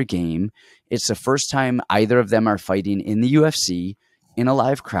holes in their game. It's the first time either of them are fighting in the UFC in a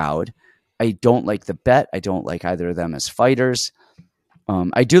live crowd. I don't like the bet. I don't like either of them as fighters.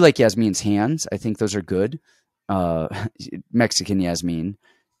 I do like Yasmin's hands. I think those are good. Mexican Yasmin.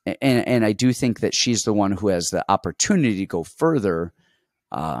 And I do think that she's the one who has the opportunity to go further.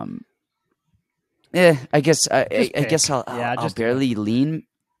 I guess I'll barely lean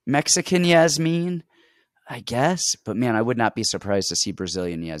Mexican Yasmin, I guess. But man, I would not be surprised to see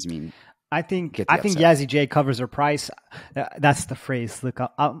Brazilian Yasmin. I think Yazzie J covers her price. That's the phrase. Look,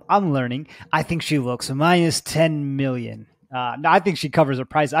 I'm learning. I think she looks minus 10 million. No, I think she covers her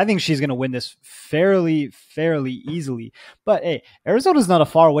price. I think she's going to win this fairly easily. But hey, Arizona's not a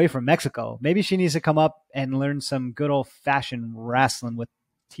far away from Mexico. Maybe she needs to come up and learn some good old fashioned wrestling with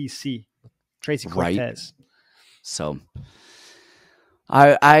TC. Tracy Cortez. Right. So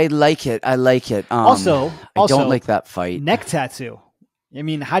I like it. I like it. Also, I don't like that fight. Neck tattoo.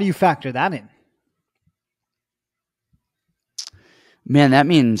 How do you factor that in? Man, that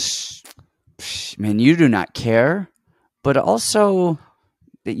means, you do not care, but also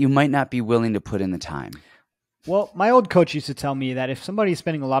that you might not be willing to put in the time. Well, my old coach used to tell me that if somebody's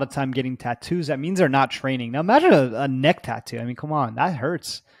spending a lot of time getting tattoos, that means they're not training. Now, imagine a neck tattoo. Come on, that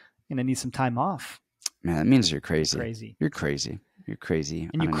hurts. You're going to need some time off. Man, that means you're crazy. You're crazy.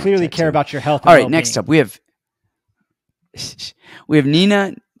 And you clearly care about your health. All right, next up, we have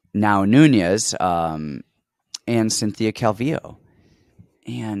Nina now Nunez and Cynthia Calvillo.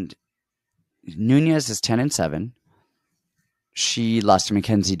 And Nunez is 10-7. She lost to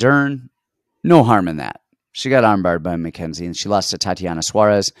Mackenzie Dern. No harm in that. She got armbarred by Mackenzie, and she lost to Tatiana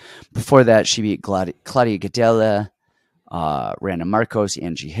Suarez. Before that, she beat Claudia Gadella, Randa Marcos,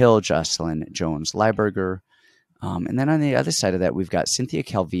 Angie Hill, Jocelyn Jones-Lieberger. And then on the other side of that, we've got Cynthia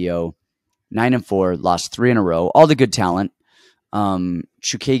Calvillo, 9-4, lost 3 in a row. All the good talent.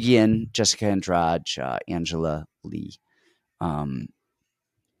 Chukagian, Jessica Andrade, Angela Lee.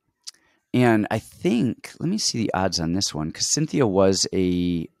 And I think, let me see the odds on this one, because Cynthia was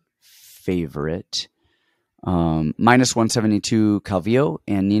a favorite. Minus 172 Calvillo,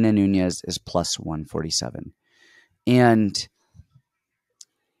 and Nina Nunez is plus 147. And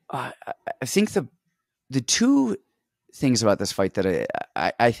I think the two things about this fight that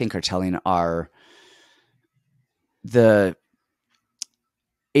I think are telling are the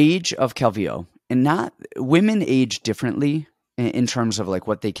age of Calvillo, and not women age differently in terms of like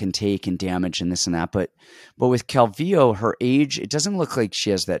what they can take and damage and this and that. But with Calvillo, her age, it doesn't look like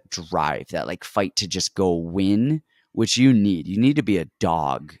she has that drive, that like fight to just go win, which you need. You need to be a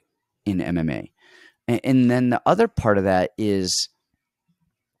dog in MMA. And then the other part of that is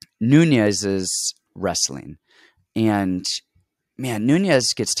Nunez's wrestling. And man,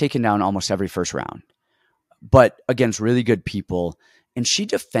 Nunez gets taken down almost every first round, but against really good people. And she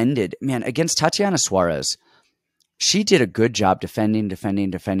defended, man, against Tatiana Suarez. She did a good job defending.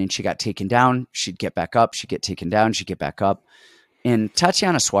 She got taken down. She'd get back up. She'd get taken down. She'd get back up. And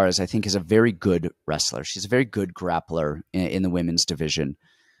Tatiana Suarez, I think, is a very good wrestler. She's a very good grappler in the women's division.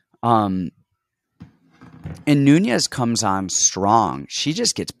 And Nunez comes on strong. She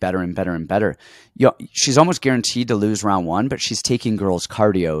just gets better and better and better. She's almost guaranteed to lose round 1, but she's taking girls'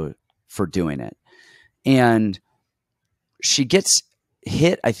 cardio for doing it. And she gets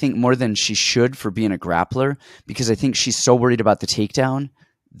hit, I think, more than she should for being a grappler, because I think she's so worried about the takedown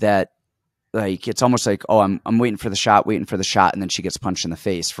that like it's almost like, oh, I'm waiting for the shot, and then she gets punched in the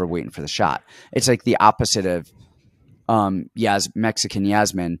face for waiting for the shot. It's like the opposite of Mexican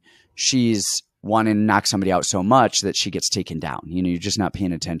Yasmin. She's wanting to knock somebody out so much that she gets taken down. You know, you're just not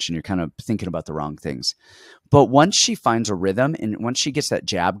paying attention. You're kind of thinking about the wrong things. But once she finds a rhythm and once she gets that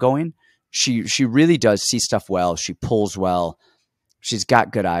jab going, she really does see stuff well. She pulls well. She's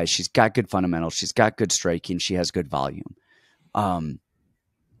got good eyes. She's got good fundamentals. She's got good striking. She has good volume.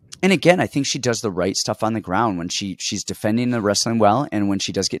 And again, I think she does the right stuff on the ground when she's defending the wrestling well. And when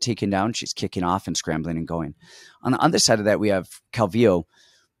she does get taken down, she's kicking off and scrambling and going. On the other side of that, we have Calvillo,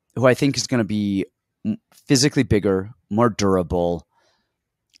 who I think is going to be physically bigger, more durable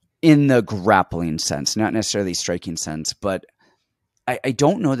in the grappling sense, not necessarily striking sense, but I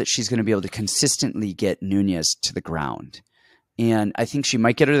don't know that she's going to be able to consistently get Nunes to the ground. And I think she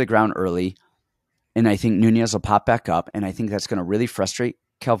might get her to the ground early, and I think Nunes will pop back up, and I think that's going to really frustrate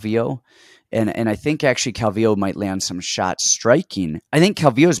Calvillo. And I think actually Calvillo might land some shots striking. I think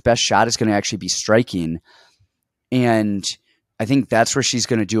Calvillo's best shot is going to actually be striking, and I think that's where she's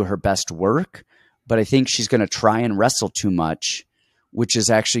going to do her best work. But I think she's going to try and wrestle too much, which is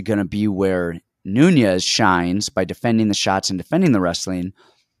actually going to be where Nunes shines by defending the shots and defending the wrestling.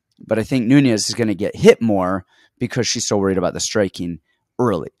 But I think Nunes is going to get hit more because she's so worried about the striking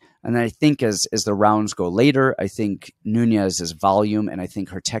early. And then I think as the rounds go later, I think Nunes' volume and I think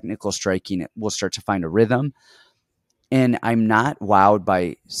her technical striking will start to find a rhythm. And I'm not wowed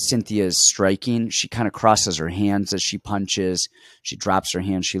by Cynthia's striking. She kind of crosses her hands as she punches. She drops her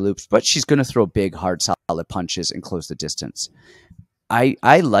hands, she loops, but she's going to throw big, hard, solid punches and close the distance. I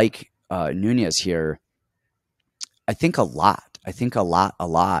like Nunes here, I think a lot.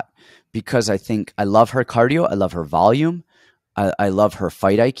 Because I think I love her cardio. I love her volume. I love her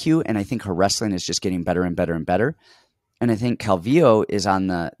fight IQ. And I think her wrestling is just getting better and better and better. And I think Calvillo is on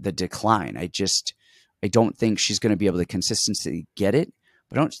the decline. I don't think she's going to be able to consistently get it.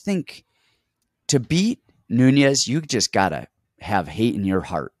 But I don't think to beat Nunes, you just got to have hate in your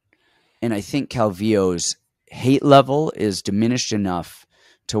heart. And I think Calvillo's hate level is diminished enough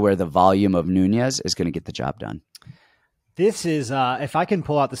to where the volume of Nunes is going to get the job done. This is, if I can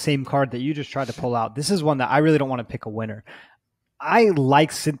pull out the same card that you just tried to pull out, this is one that I really don't want to pick a winner. I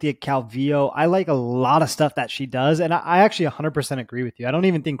like Cynthia Calvillo. I like a lot of stuff that she does. And I actually 100% agree with you. I don't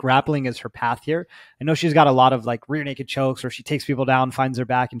even think grappling is her path here. I know she's got a lot of like rear naked chokes where she takes people down, finds their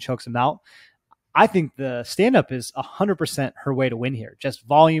back and chokes them out. I think the stand-up is 100% her way to win here. Just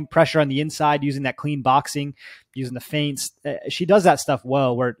volume, pressure on the inside, using that clean boxing, using the feints. She does that stuff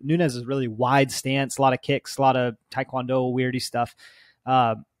well, where Nunes is really wide stance, a lot of kicks, a lot of taekwondo, weirdy stuff.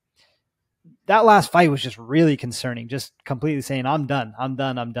 That last fight was just really concerning, just completely saying, I'm done.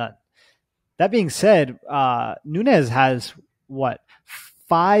 That being said, Nunes has,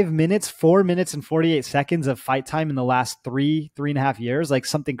 4 minutes and 48 seconds of fight time in the last 3.5 years, like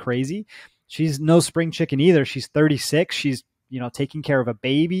something crazy. She's no spring chicken either. She's 36. She's, taking care of a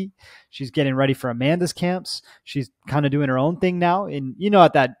baby. She's getting ready for Amanda's camps. She's kind of doing her own thing now. And,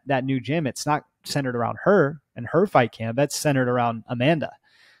 at that new gym, it's not centered around her and her fight camp. That's centered around Amanda.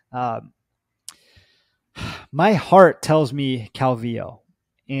 My heart tells me Calvillo.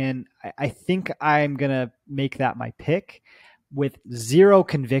 And I think I'm going to make that my pick with zero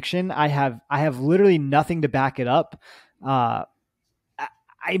conviction. I have literally nothing to back it up.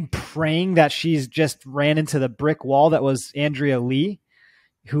 I'm praying that she's just ran into the brick wall that was Andrea Lee,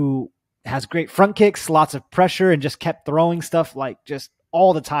 who has great front kicks, lots of pressure, and just kept throwing stuff like just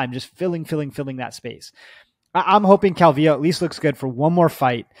all the time, just filling that space. I'm hoping Calvillo at least looks good for one more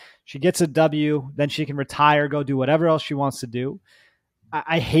fight. She gets a W, then she can retire, go do whatever else she wants to do.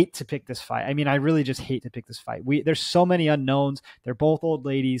 I hate to pick this fight. I mean, I really just hate to pick this fight. There's so many unknowns. They're both old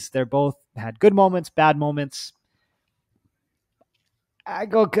ladies. They're both had good moments, bad moments. I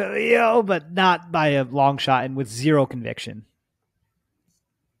go Calvillo, but not by a long shot and with zero conviction.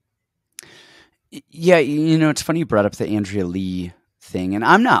 Yeah, it's funny you brought up the Andrea Lee thing, and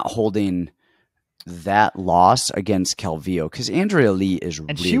I'm not holding that loss against Calvillo because Andrea Lee is really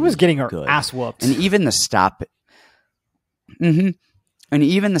good. And she was getting her ass whooped. And even the stop. And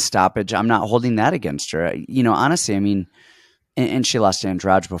even the stoppage, I'm not holding that against her. Honestly, I mean, and she lost to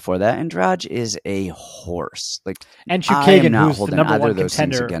Andrade before that. Andrade is a horse. And Chukagan, who's the number one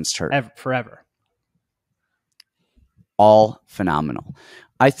contender against her forever. All phenomenal.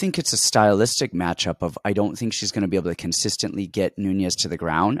 I think it's a stylistic matchup of I don't think she's going to be able to consistently get Nunes to the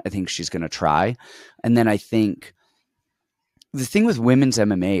ground. I think she's going to try. And then I think the thing with women's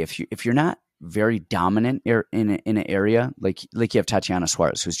MMA, if you're not very dominant in an area, like you have Tatiana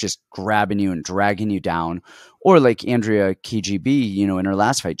Suarez, who's just grabbing you and dragging you down, or like Andrea KGB, in her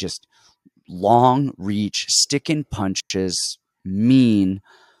last fight, just long reach, sticking punches, mean,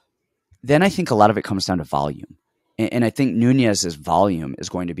 then I think a lot of it comes down to volume. And I think Nunes's volume is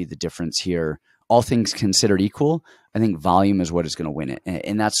going to be the difference here. All things considered equal, I think volume is what is going to win it.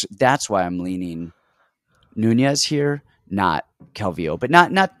 And that's why I'm leaning Nunes here, not Calvillo, but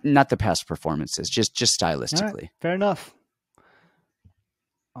not the past performances, just stylistically. Right, fair enough.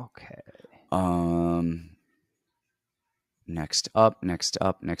 Okay. Next up.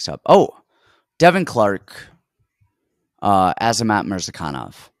 Oh, Devin Clark, Azamat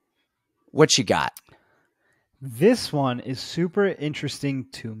Murzakanov. What you got? This one is super interesting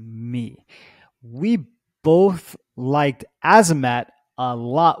to me. We both liked Azamat a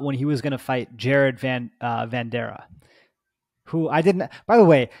lot when he was going to fight Jared Vandera, who I didn't. By the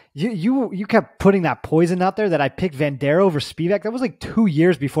way, you kept putting that poison out there that I picked Vandera over Spivak. That was like 2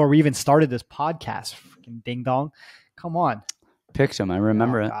 years before we even started this podcast. Freaking ding dong! Come on, picked him. I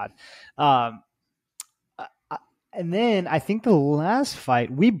remember it. God. And then I think the last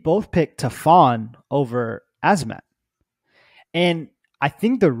fight we both picked Tafon over Azamat, and I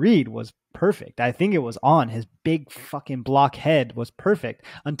think the read was perfect. I think it was on. His big fucking block head was perfect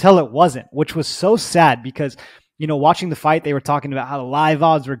until it wasn't, which was so sad because, watching the fight, they were talking about how the live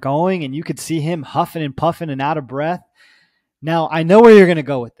odds were going and you could see him huffing and puffing and out of breath. Now, I know where you're going to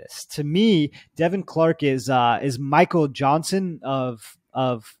go with this. To me, Devin Clark is Michael Johnson of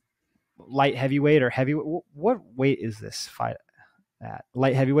light heavyweight or heavyweight. What weight is this fight at?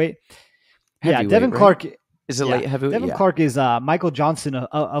 Light heavyweight? Yeah, Devin Clark. Right? Is it light heavyweight? Devin Clark is Michael Johnson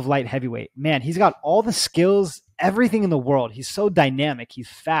of light heavyweight. Man, he's got all the skills, everything in the world. He's so dynamic. He's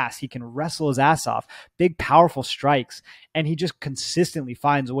fast. He can wrestle his ass off. Big, powerful strikes. And he just consistently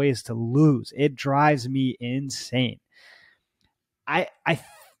finds ways to lose. It drives me insane. I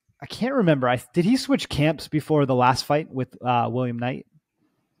can't remember. Did he switch camps before the last fight with William Knight?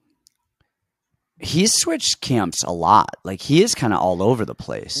 He's switched camps a lot. Like, he is kind of all over the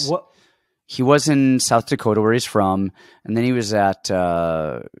place. What? He was in South Dakota, where he's from, and then he was at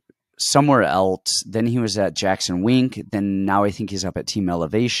somewhere else. Then he was at Jackson Wink. Then now I think he's up at Team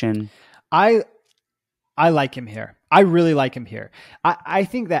Elevation. I like him here. I really like him here. I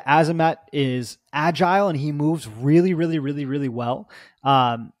think that Azamat is agile and he moves really, really, really, really well.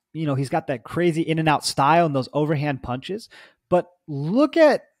 He's got that crazy in and out style and those overhand punches. But look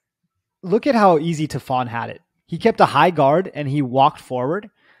at how easy Tafon had it. He kept a high guard and he walked forward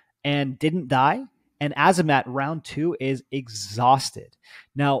and didn't die. And Azamat round 2 is exhausted.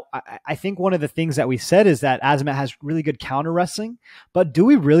 Now, I think one of the things that we said is that Azamat has really good counter wrestling, but do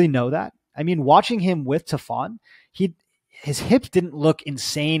we really know that? I mean, watching him with Tafon, his hips didn't look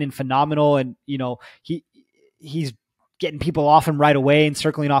insane and phenomenal. And, he's getting people off him right away and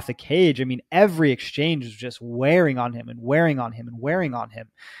circling off the cage. I mean, every exchange is just wearing on him and wearing on him and wearing on him.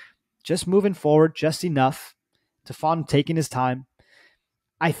 Just moving forward, just enough. Tafon taking his time.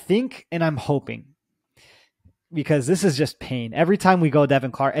 I think, and I'm hoping, because this is just pain. Every time we go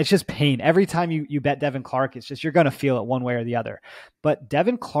Devin Clark, it's just pain. Every time you bet Devin Clark, it's just, you're going to feel it one way or the other. But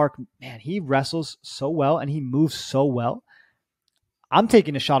Devin Clark, man, he wrestles so well and he moves so well. I'm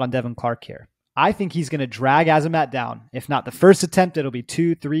taking a shot on Devin Clark here. I think he's going to drag Azamat down. If not the first attempt, it'll be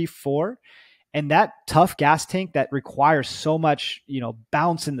 2, 3, 4. And that tough gas tank that requires so much,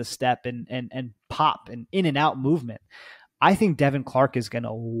 bounce in the step and pop and in and out movement. I think Devin Clark is going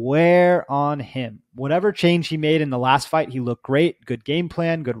to wear on him. Whatever change he made in the last fight, he looked great. Good game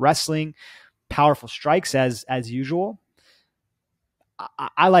plan, good wrestling, powerful strikes as usual.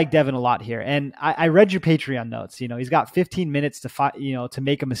 I like Devin a lot here. And I read your Patreon notes. He's got 15 minutes to fight, to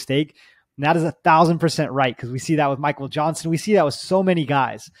make a mistake. And that is 1,000% right, because we see that with Michael Johnson. We see that with so many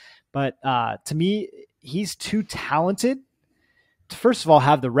guys. But to me, he's too talented to, first of all,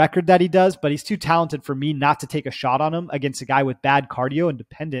 have the record that he does, but he's too talented for me not to take a shot on him against a guy with bad cardio and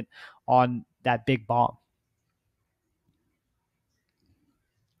dependent on that big bomb.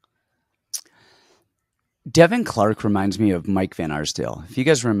 Devin Clark reminds me of Mike Van Arsdale. If you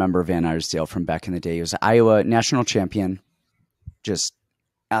guys remember Van Arsdale from back in the day, he was Iowa national champion, just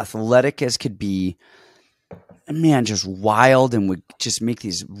athletic as could be. Man, just wild and would just make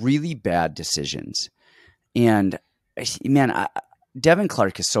these really bad decisions. And man, Devin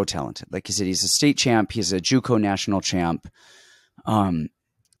Clark is so talented. Like I said, he's a state champ. He's a JUCO national champ.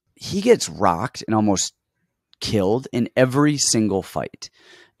 He gets rocked and almost killed in every single fight.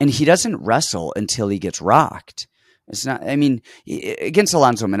 And he doesn't wrestle until he gets rocked. It's not, I mean, against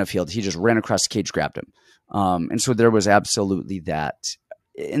Alonzo Minifield, he just ran across the cage, grabbed him. And so there was absolutely that.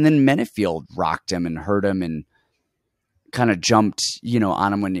 And then Minifield rocked him and hurt him and kind of jumped,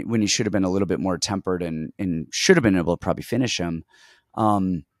 on him when he should have been a little bit more tempered and should have been able to probably finish him.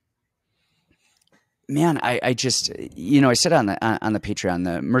 Man, I just, I said on the Patreon,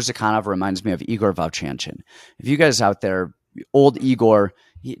 the Mirzakhanov reminds me of Igor Vovchanchin. If you guys out there, old Igor,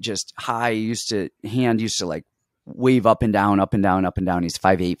 he just used to like wave up and down, up and down, up and down. He's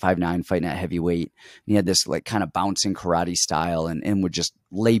 5'8", 5'9", fighting at heavyweight. And he had this like kind of bouncing karate style and would just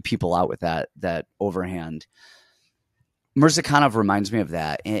lay people out with that overhand. Mirzakhanov reminds me of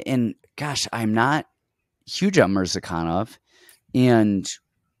that. And gosh, I'm not huge on Mirzakhanov, and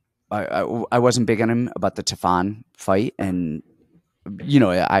I wasn't big on him about the Tafon fight. And,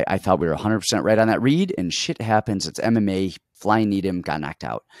 I thought we were 100% right on that read, and shit happens. It's MMA, flying kneed him, got knocked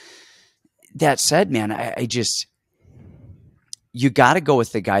out. That said, man, you got to go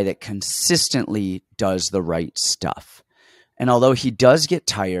with the guy that consistently does the right stuff. And although he does get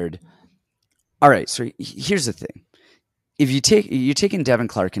tired, all right, so here's the thing. If you're taking Devin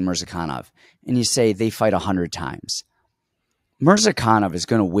Clark and Mirzakhanov and you say they fight 100 times, Mirzakhanov is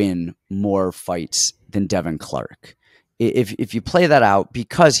going to win more fights than Devin Clark. If you play that out,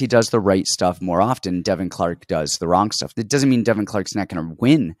 because he does the right stuff more often, Devin Clark does the wrong stuff. That doesn't mean Devin Clark's not going to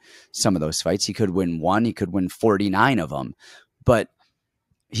win some of those fights. He could win one, he could win 49 of them, but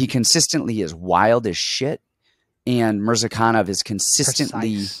he consistently is wild as shit. And Mirzakhanov is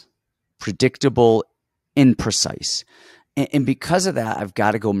consistently predictable and precise. And because of that, I've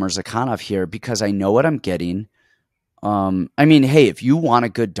got to go Mirzakhanov here because I know what I'm getting. I mean, hey, if you want a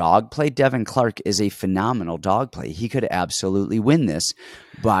good dog play, Devin Clark is a phenomenal dog play. He could absolutely win this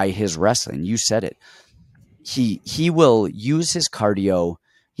by his wrestling. You said it. He will use his cardio.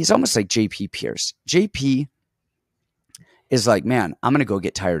 He's almost like JP Pierce. JP is like, man, I'm going to go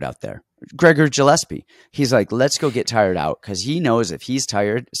get tired out there. Gregor Gillespie, he's like, let's go get tired out, because he knows if he's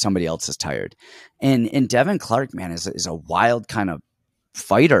tired, somebody else is tired. And Devin Clark, man, is a wild kind of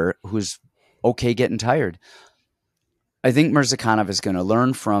fighter who's okay getting tired. I think Mirzakhanov is going to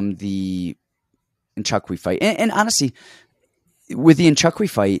learn from the Nchukwi fight. And honestly, with the Nchukwi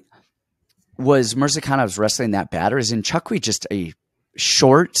fight, was Mirzakhanov's wrestling that bad, or is Nchukwi just a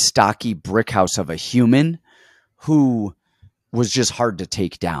short, stocky brick house of a human who was just hard to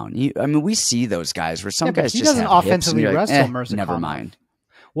take down? I mean, we see those guys where some guys just doesn't have offensively hips wrestle like, Mirzakhanov. never mind.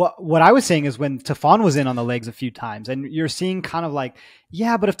 What I was saying is when Tafon was in on the legs a few times, and you're seeing kind of like,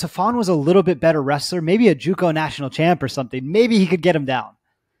 yeah, but if Tafon was a little bit better wrestler, maybe a JUCO national champ or something, maybe he could get him down.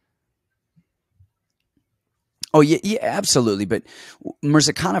 Oh, yeah, absolutely. But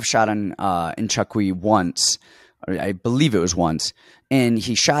Mirzakhanov shot on Nchukwi once, or I believe it was once, and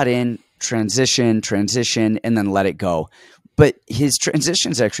he shot in, transition, and then let it go. But his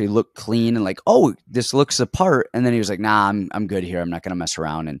transitions actually look clean and like, oh, this looks apart. And then he was like, nah, I'm good here. I'm not going to mess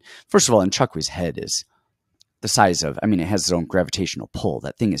around. And first of all, Nchukwi's head is the size of, I mean, it has its own gravitational pull.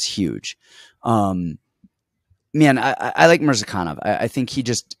 That thing is huge. Man, I like Mirzakhanov. I think he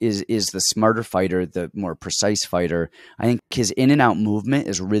just is the smarter fighter, the more precise fighter. I think his in and out movement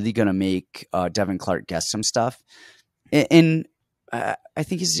is really going to make Devin Clark guess some stuff. And I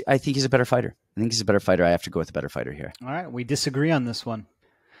think he's a better fighter. I think he's a better fighter. I have to go with a better fighter here. All right. We disagree on this one.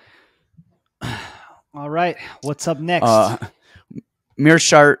 All right. What's up next?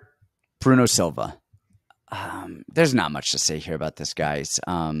 Mearshart, Bruno Silva. There's not much to say here about this, guys.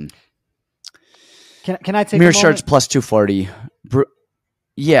 Can I take Mearshart's plus 240.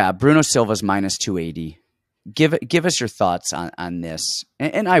 Bruno Silva's minus 280. Give us your thoughts on this.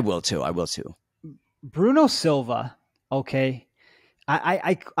 And I will too. Bruno Silva, okay.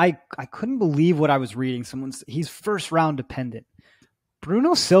 I couldn't believe what I was reading. He's first round dependent.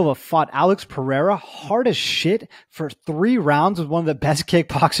 Bruno Silva fought Alex Pereira hard as shit for 3 rounds with one of the best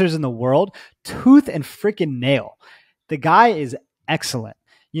kickboxers in the world, tooth and freaking nail. The guy is excellent.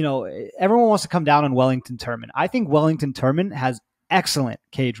 Everyone wants to come down on Wellington Turman. I think Wellington Turman has excellent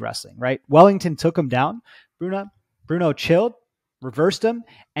cage wrestling, right? Wellington took him down. Bruno chilled, reversed him,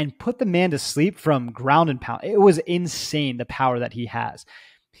 and put the man to sleep from ground and pound. It was insane, the power that he has.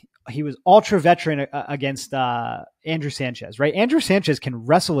 He was ultra veteran against Andrew Sanchez, right? Andrew Sanchez can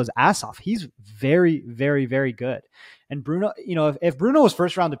wrestle his ass off. He's very, very, very good. And Bruno, if Bruno was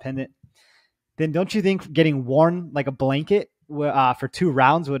first round dependent, then don't you think getting worn like a blanket for 2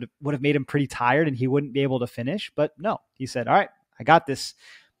 rounds would have made him pretty tired and he wouldn't be able to finish? But no, he said, all right, I got this.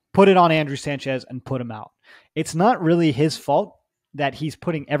 Put it on Andrew Sanchez and put him out. It's not really his fault that he's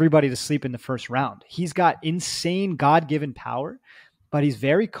putting everybody to sleep in the first round. He's got insane God-given power but he's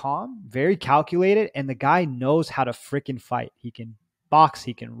very calm, very calculated, and the guy knows how to freaking fight. He can box,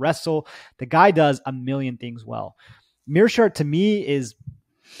 he can wrestle. The guy does a million things well. Mearshart to me is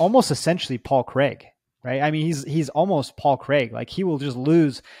almost essentially Paul Craig, right? I mean, he's almost Paul Craig. Like, he will just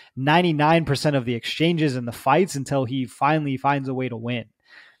lose 99% of the exchanges and the fights until he finally finds a way to win.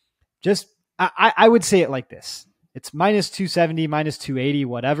 Just, I would say it like this. It's minus 270, minus 280,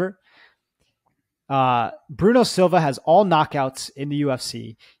 whatever. Bruno Silva has all knockouts in the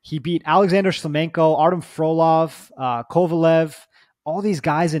UFC. He beat Alexander Shlemenko, Artem Frolov, Kovalev, all these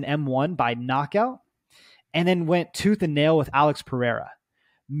guys in M1 by knockout, and then went tooth and nail with Alex Pereira.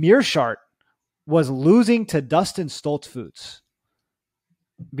 Mearshart was losing to Dustin Stoltzfus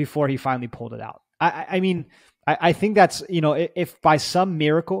before he finally pulled it out. I mean, I think that's, if by some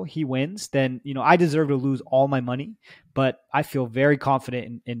miracle he wins, then, I deserve to lose all my money, but I feel very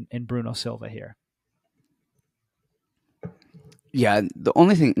confident in Bruno Silva here. Yeah, the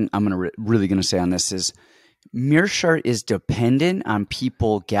only thing I'm really going to say on this is Mearshart is dependent on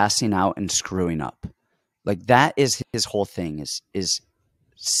people gassing out and screwing up. Like, that is his whole thing is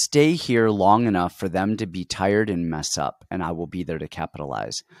stay here long enough for them to be tired and mess up, and I will be there to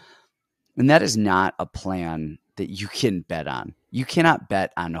capitalize. And that is not a plan that you can bet on. You cannot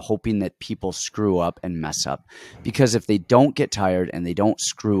bet on hoping that people screw up and mess up, because if they don't get tired and they don't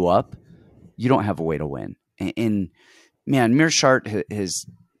screw up, you don't have a way to win. And man, Mearshart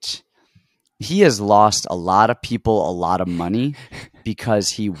he has lost a lot of people a lot of money because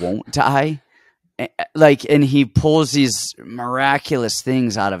he won't die. And he pulls these miraculous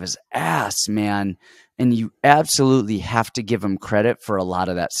things out of his ass, man. And you absolutely have to give him credit for a lot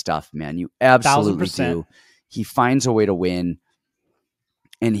of that stuff, man. You absolutely 1000%. do. He finds a way to win,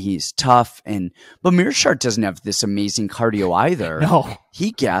 and he's tough. But Mearshart doesn't have this amazing cardio either. No.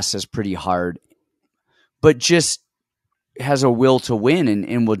 He gasses pretty hard, but just has a will to win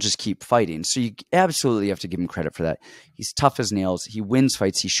and will just keep fighting. So you absolutely have to give him credit for that. He's tough as nails. He wins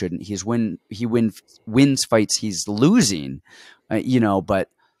fights he shouldn't. He wins fights he's losing, but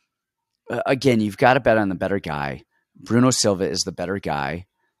again, you've got to bet on the better guy. Bruno Silva is the better guy.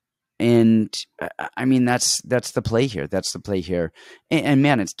 And I mean, that's the play here. That's the play here. And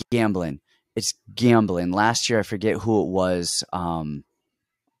man, it's gambling. It's gambling. Last year, I forget who it was.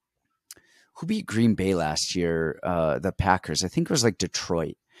 Who beat Green Bay last year? The Packers. I think it was like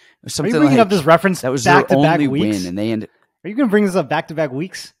Detroit. It was something. Are you bringing up this reference? That was back their to back only weeks? win, and they ended. Are you going to bring this up back to back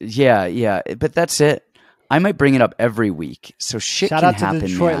weeks? Yeah. But that's it. I might bring it up every week. So shit Shout can out to happen, the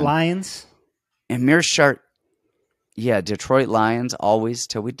Detroit man. Lions. And Mearshart. Yeah, Detroit Lions always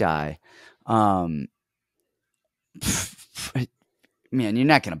till we die. Man, you're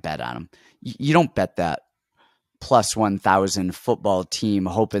not going to bet on them. You don't bet that plus 1,000 football team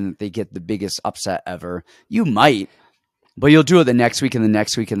hoping that they get the biggest upset ever. You might, but you'll do it the next week and the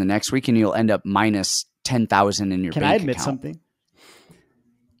next week and the next week, and you'll end up minus 10,000 in your Can bank I admit account. something?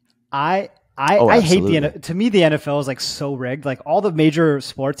 I hate to me, the NFL is like so rigged. Like, all the major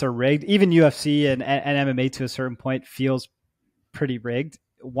sports are rigged. Even UFC and MMA to a certain point feels pretty rigged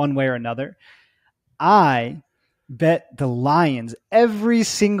one way or another. I bet the Lions every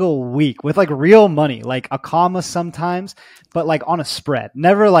single week with like real money, like a comma sometimes, but like on a spread,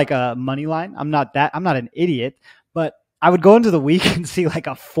 never like a money line. I'm not an idiot, but I would go into the week and see like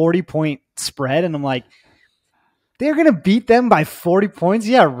a 40-point spread, and I'm like, they're going to beat them by 40 points?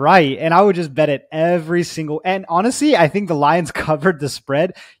 Yeah, right. And I would just bet it every single... And honestly, I think the Lions covered the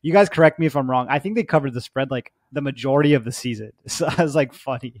spread. You guys correct me if I'm wrong. I think they covered the spread like the majority of the season. So I was like,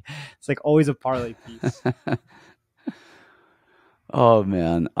 funny. It's like always a parlay piece. Oh,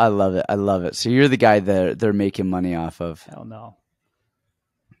 man. I love it. So you're the guy that they're making money off of. Hell no.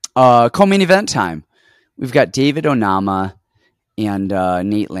 Co-main event time. We've got David Onama and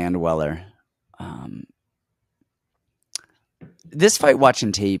Nate Landweller. This fight,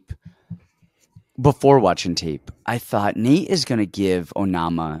 before watching tape, I thought Nate is going to give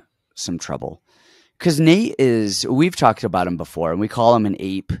Onama some trouble. Because Nate we've talked about him before, and we call him an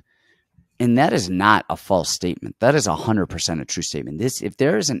ape. And that is not a false statement. That is 100% a true statement. If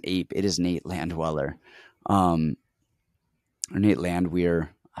there is an ape, it is Nate Landweller. Or Nate Landwehr.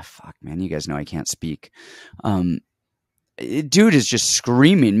 Oh, fuck, man. You guys know I can't speak. Dude is just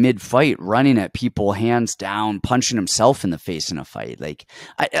screaming mid-fight, running at people, hands down, punching himself in the face in a fight. Like,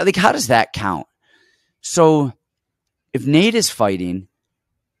 how does that count? So, if Nate is fighting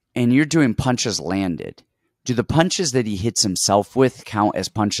and you're doing punches landed, do the punches that he hits himself with count as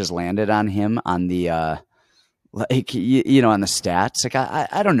punches landed on him on the, on the stats? Like,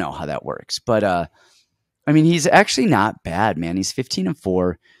 I don't know how that works, but I mean, he's actually not bad, man. He's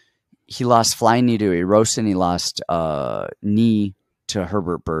 15-4. He lost flying knee to Erosa, and he lost knee to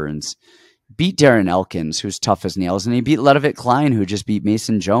Herbert Burns, beat Darren Elkins, who's tough as nails, and he beat Ludovic Klein, who just beat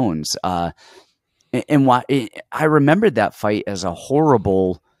Mason Jones. And why I remembered that fight as a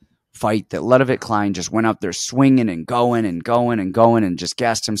horrible fight that Ludovic Klein just went up there swinging and going and going and going and just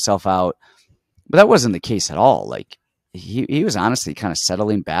gassed himself out. But that wasn't the case at all. Like he was honestly kind of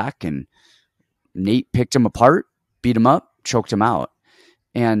settling back, and Nate picked him apart, beat him up, choked him out.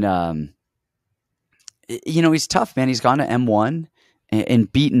 And, he's tough, man. He's gone to M1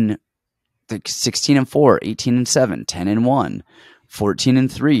 and beaten like 16-4, 18-7, 10-1,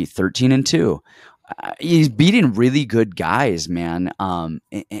 14-3, 13-2. He's beating really good guys, man.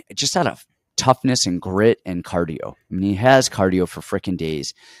 Just out of toughness and grit and cardio. I mean, he has cardio for freaking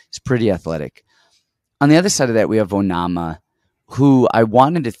days. He's pretty athletic. On the other side of that, we have Onama, who I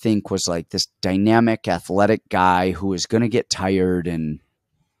wanted to think was like this dynamic, athletic guy who is going to get tired, and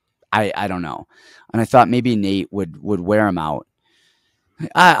I don't know. And I thought maybe Nate would wear him out.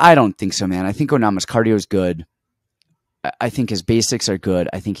 I don't think so, man. I think Onama's cardio is good. I think his basics are good.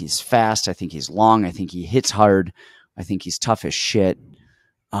 I think he's fast. I think he's long. I think he hits hard. I think he's tough as shit.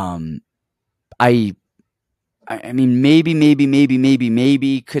 I mean,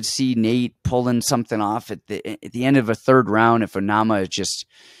 maybe could see Nate pulling something off at the end of a third round if Onama just,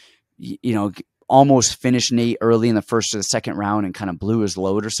 almost finished Nate early in the first or the second round and kind of blew his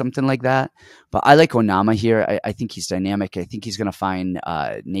load or something like that. But I like Onama here. I think he's dynamic. I think he's going to find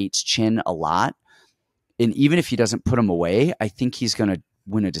Nate's chin a lot. And even if he doesn't put him away, I think he's going to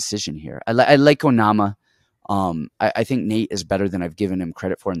win a decision here. I like Onama. I think Nate is better than I've given him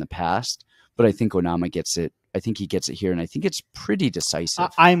credit for in the past, but I think Onama gets it. I think he gets it here, and I think it's pretty decisive.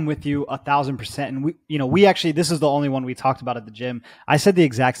 I'm with you 1,000%. And we actually, this is the only one we talked about at the gym. I said the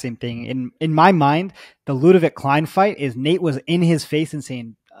exact same thing. In my mind, the Ludovic Klein fight is Nate was in his face and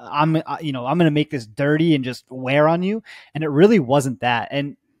saying, I'm going to make this dirty and just wear on you. And it really wasn't that.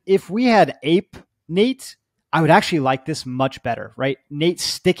 And if we had ape Nate, I would actually like this much better, right? Nate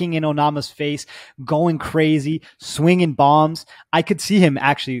sticking in Onama's face, going crazy, swinging bombs. I could see him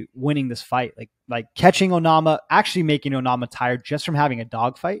actually winning this fight, like catching Onama, actually making Onama tired just from having a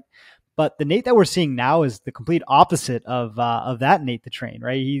dogfight. But the Nate that we're seeing now is the complete opposite of that Nate the Train,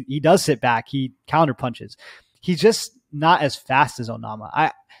 right? He does sit back, he counter punches. He's just not as fast as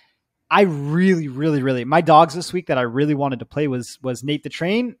Onama. I really, my dogs this week that I really wanted to play was Nate the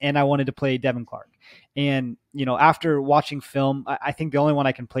Train, and I wanted to play Devin Clark. And, after watching film, I think the only one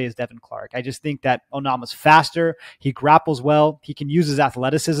I can play is Devin Clark. I just think that Onama's faster. He grapples well. He can use his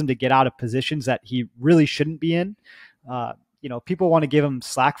athleticism to get out of positions that he really shouldn't be in. People want to give him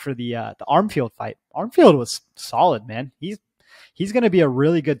slack for the Armfield fight. Armfield was solid, man. He's going to be a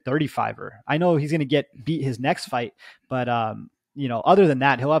really good 35er. I know he's going to beat his next fight, but other than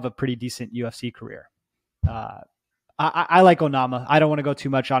that, he'll have a pretty decent UFC career. I like Onama. I don't want to go too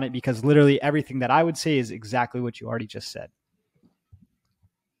much on it because literally everything that I would say is exactly what you already just said.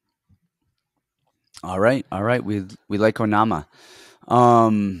 All right. We like Onama.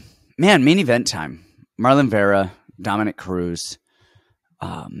 Main event time. Marlon Vera, Dominick Cruz.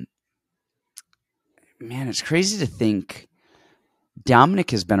 It's crazy to think Dominick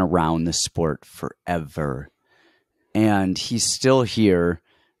has been around the sport forever. And he's still here,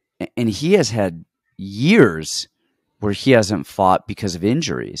 and he has had years where he hasn't fought because of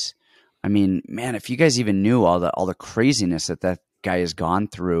injuries. I mean, man, if you guys even knew all the craziness that guy has gone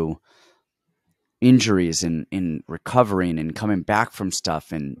through, injuries and recovering and coming back from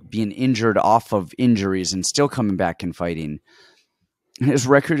stuff and being injured off of injuries and still coming back and fighting. His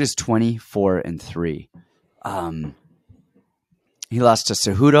record is 24-3. He lost to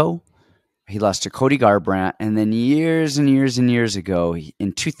Cejudo. He lost to Cody Garbrandt, and then years and years and years ago,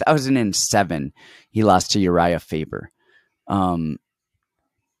 in 2007, he lost to Uriah Faber.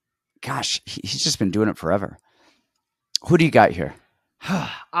 He's just been doing it forever. Who do you got here?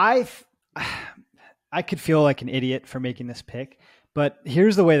 I could feel like an idiot for making this pick, but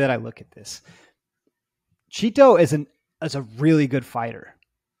here's the way that I look at this. Chito is a really good fighter.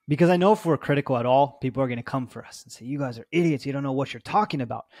 Because I know if we're critical at all, people are going to come for us and say, you guys are idiots. You don't know what you're talking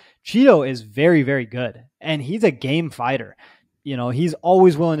about. Chito is very, very good. And he's a game fighter. He's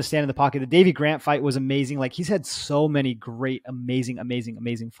always willing to stand in the pocket. The Davey Grant fight was amazing. Like, he's had so many great,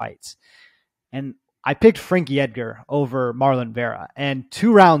 amazing fights. And I picked Frankie Edgar over Marlon Vera. And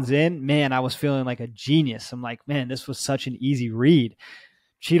 2 rounds in, man, I was feeling like a genius. I'm like, man, this was such an easy read.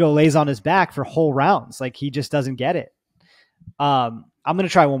 Chito lays on his back for whole rounds. Like, he just doesn't get it. I'm going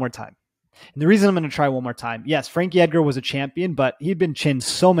to try one more time. And the reason I'm going to try one more time, yes, Frankie Edgar was a champion, but he'd been chinned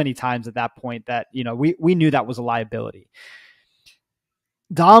so many times at that point that, we knew that was a liability.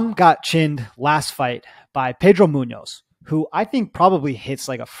 Dom got chinned last fight by Pedro Munoz, who I think probably hits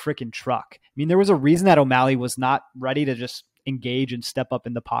like a freaking truck. I mean, there was a reason that O'Malley was not ready to just engage and step up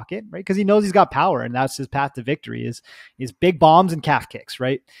in the pocket, right? Because he knows he's got power, and that's his path to victory is big bombs and calf kicks,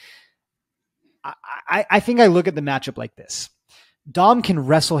 right? I think I look at the matchup like this. Dom can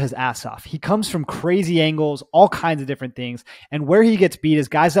wrestle his ass off. He comes from crazy angles, all kinds of different things. And where he gets beat is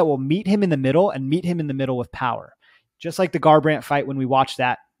guys that will meet him in the middle and meet him in the middle with power. Just like the Garbrandt fight when we watched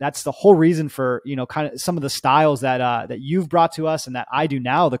that. That's the whole reason for, kind of some of the styles that you've brought to us and that I do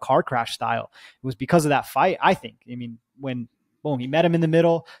now, the car crash style. It was because of that fight, I think. I mean, when, boom, he met him in the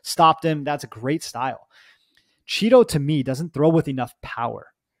middle, stopped him. That's a great style. Cheeto, to me, doesn't throw with enough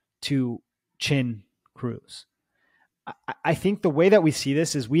power to chin Cruz. I think the way that we see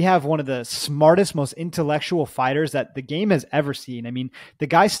this is we have one of the smartest, most intellectual fighters that the game has ever seen. I mean, the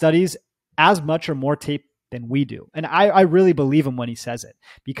guy studies as much or more tape than we do. And I really believe him when he says it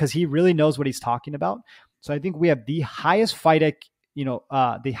because he really knows what he's talking about. So I think we have the highest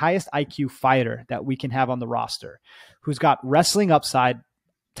the highest IQ fighter that we can have on the roster who's got wrestling upside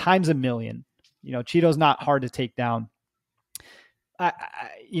times a million. Cheeto's not hard to take down.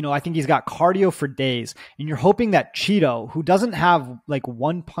 I think he's got cardio for days, and you're hoping that Cheeto, who doesn't have like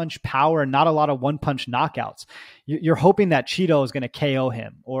one punch power and not a lot of one punch knockouts, you're hoping that Cheeto is going to KO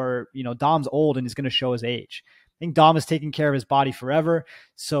him, or, Dom's old and he's going to show his age. I think Dom is taking care of his body forever.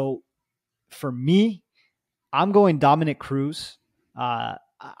 So for me, I'm going Dominick Cruz.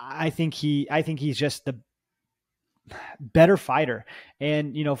 I think he's just the better fighter.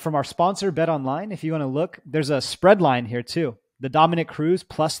 And, from our sponsor Bet Online, if you want to look, there's a spread line here too. The Dominick Cruz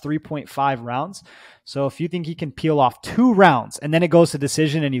plus 3.5 rounds. So if you think he can peel off 2 rounds and then it goes to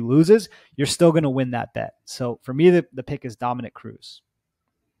decision and he loses, you're still going to win that bet. So for me, the pick is Dominick Cruz.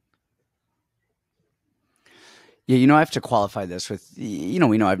 Yeah, I have to qualify this with, we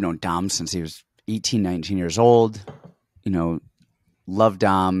know I've known Dom since he was 18, 19 years old. Love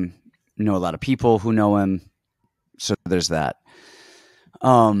Dom. Know a lot of people who know him. So there's that.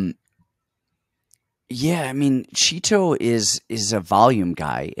 Yeah, I mean, Cheeto is a volume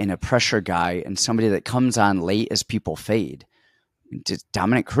guy and a pressure guy and somebody that comes on late as people fade.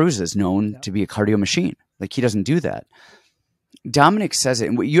 Dominick Cruz is known to be a cardio machine. Like, he doesn't do that. Dominick says it,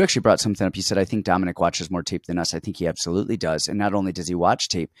 and you actually brought something up. You said, I think Dominick watches more tape than us. I think he absolutely does. And not only does he watch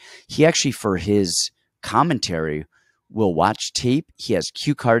tape, he actually, for his commentary, will watch tape. He has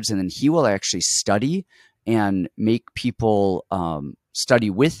cue cards, and then he will actually study and make people study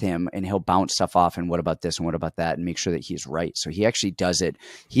with him, and he'll bounce stuff off and what about this and what about that and make sure that he's right. So he actually does it.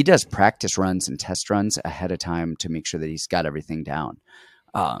 He does practice runs and test runs ahead of time to make sure that he's got everything down.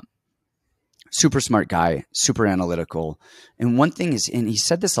 Super smart guy, super analytical. And one thing is, and he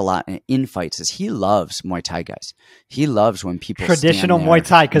said this a lot in fights, is he loves Muay Thai guys. He loves when people traditional Muay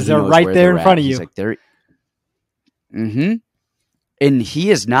Thai because they're right there in front of you. He's like, they're and he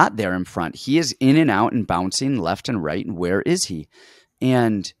is not there in front. He is in and out and bouncing left and right. And where is he?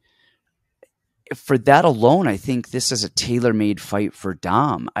 And for that alone, I think this is a tailor-made fight for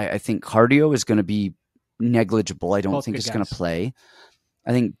Dom. I think cardio is going to be negligible. I don't think it's going to play.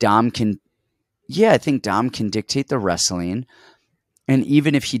 I think Dom can dictate the wrestling. And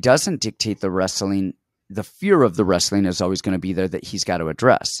even if he doesn't dictate the wrestling, the fear of the wrestling is always going to be there that he's got to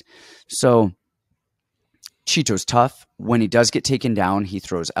address. So Cheeto's tough. When he does get taken down, he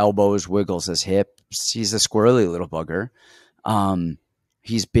throws elbows, wiggles his hips. He's a squirrely little bugger.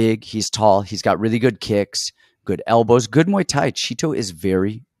 He's big, he's tall, he's got really good kicks, good elbows, good Muay Thai. Cheeto is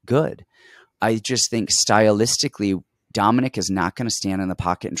very good. I just think stylistically, Dominick is not going to stand in the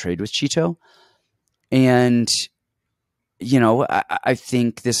pocket and trade with Cheeto. And, I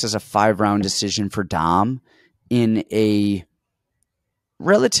think this is a 5-round decision for Dom in a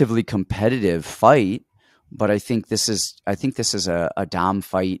relatively competitive fight. But I think this is a Dom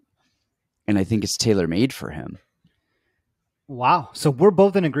fight, and I think it's tailor-made for him. Wow. So we're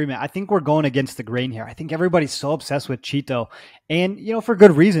both in agreement. I think we're going against the grain here. I think everybody's so obsessed with Cheeto, and for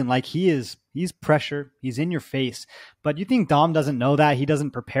good reason. Like, he's pressure, he's in your face. But you think Dom doesn't know that? He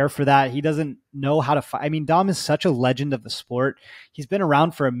doesn't prepare for that. He doesn't know how to fight. I mean, Dom is such a legend of the sport. He's been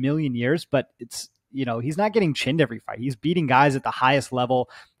around for a million years, but it's, he's not getting chinned every fight. He's beating guys at the highest level.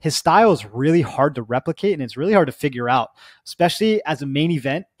 His style is really hard to replicate, and it's really hard to figure out, especially as a main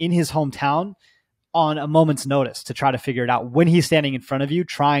event in his hometown on a moment's notice to try to figure it out when he's standing in front of you,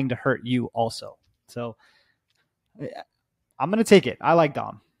 trying to hurt you also. So I'm going to take it. I like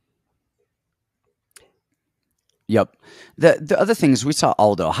Dom. Yep. The other thing is, we saw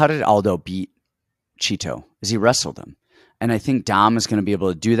Aldo. How did Aldo beat Cheeto? Is he wrestled him. And I think Dom is going to be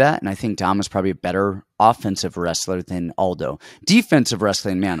able to do that. And I think Dom is probably a better offensive wrestler than Aldo. Defensive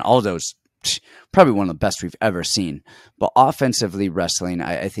wrestling, man, Aldo's probably one of the best we've ever seen. But offensively wrestling,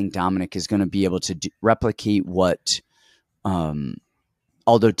 I think Dominick is going to be able to replicate what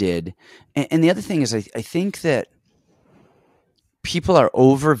Aldo did. And the other thing is I think that people are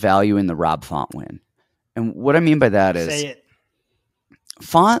overvaluing the Rob Font win. And what I mean by that is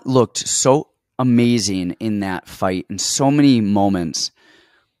Font looked so amazing in that fight in so many moments,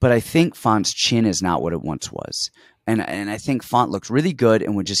 but I think Font's chin is not what it once was. And I think Font looked really good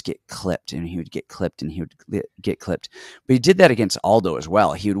and would just get clipped, and he would get clipped, and he would get clipped. But he did that against Aldo as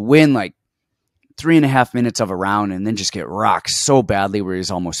well. He would win like 3.5 minutes of a round and then just get rocked so badly where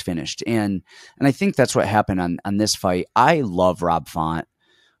he's almost finished. And I think that's what happened on this fight. I love Rob Font.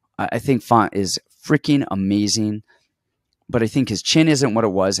 I think Font is freaking amazing, but I think his chin isn't what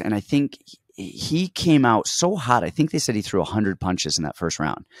it was. And I think he came out so hot. I think they said he threw 100 punches in that first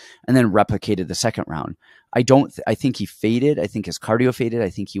round and then replicated the second round. I think he faded. I think his cardio faded. I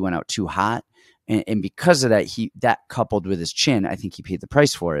think he went out too hot. And because of that, that coupled with his chin, I think he paid the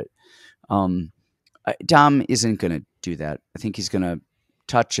price for it. Dom isn't going to do that. I think he's going to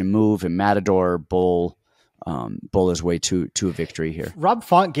touch and move and matador bull his way to a victory here. Rob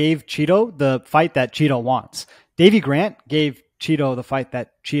Font gave Cheeto the fight that Cheeto wants. Davey Grant gave Cheeto the fight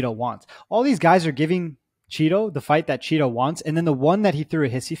that Cheeto wants. All these guys are giving Cheeto the fight that Cheeto wants. And then the one that he threw a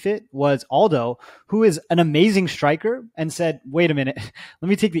hissy fit was Aldo, who is an amazing striker, and said, wait a minute, let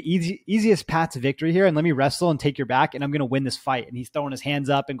me take the easiest path to victory here and let me wrestle and take your back, and I'm going to win this fight. And he's throwing his hands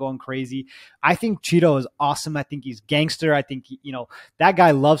up and going crazy. I think Cheeto is awesome. I think he's gangster. I think, that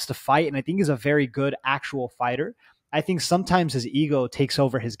guy loves to fight, and I think he's a very good actual fighter. I think sometimes his ego takes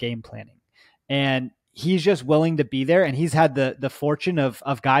over his game planning, and he's just willing to be there, and he's had the fortune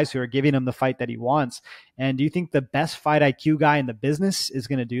of guys who are giving him the fight that he wants. And do you think the best fight IQ guy in the business is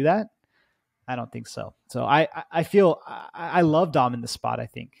going to do that? I don't think so. So I feel I love Dom in the spot, I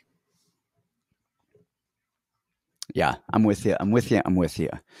think. Yeah, I'm with you. And with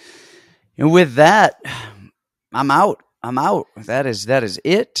that, I'm out. That is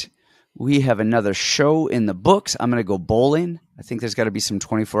it. We have another show in the books. I'm going to go bowling. I think there's got to be some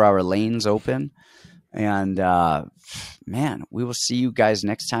 24-hour lanes open. And, man, we will see you guys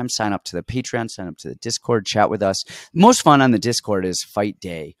next time. Sign up to the Patreon, sign up to the Discord, chat with us. Most fun on the Discord is fight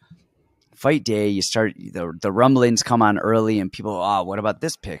day. Fight day, you start, the rumblings come on early, and people, what about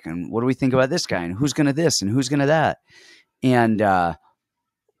this pick? And what do we think about this guy? And who's going to this? And who's going to that? And,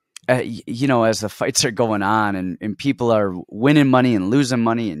 as the fights are going on and people are winning money and losing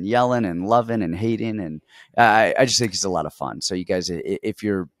money and yelling and loving and hating. And I just think it's a lot of fun. So you guys, if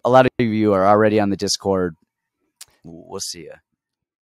a lot of you are already on the Discord, we'll see you.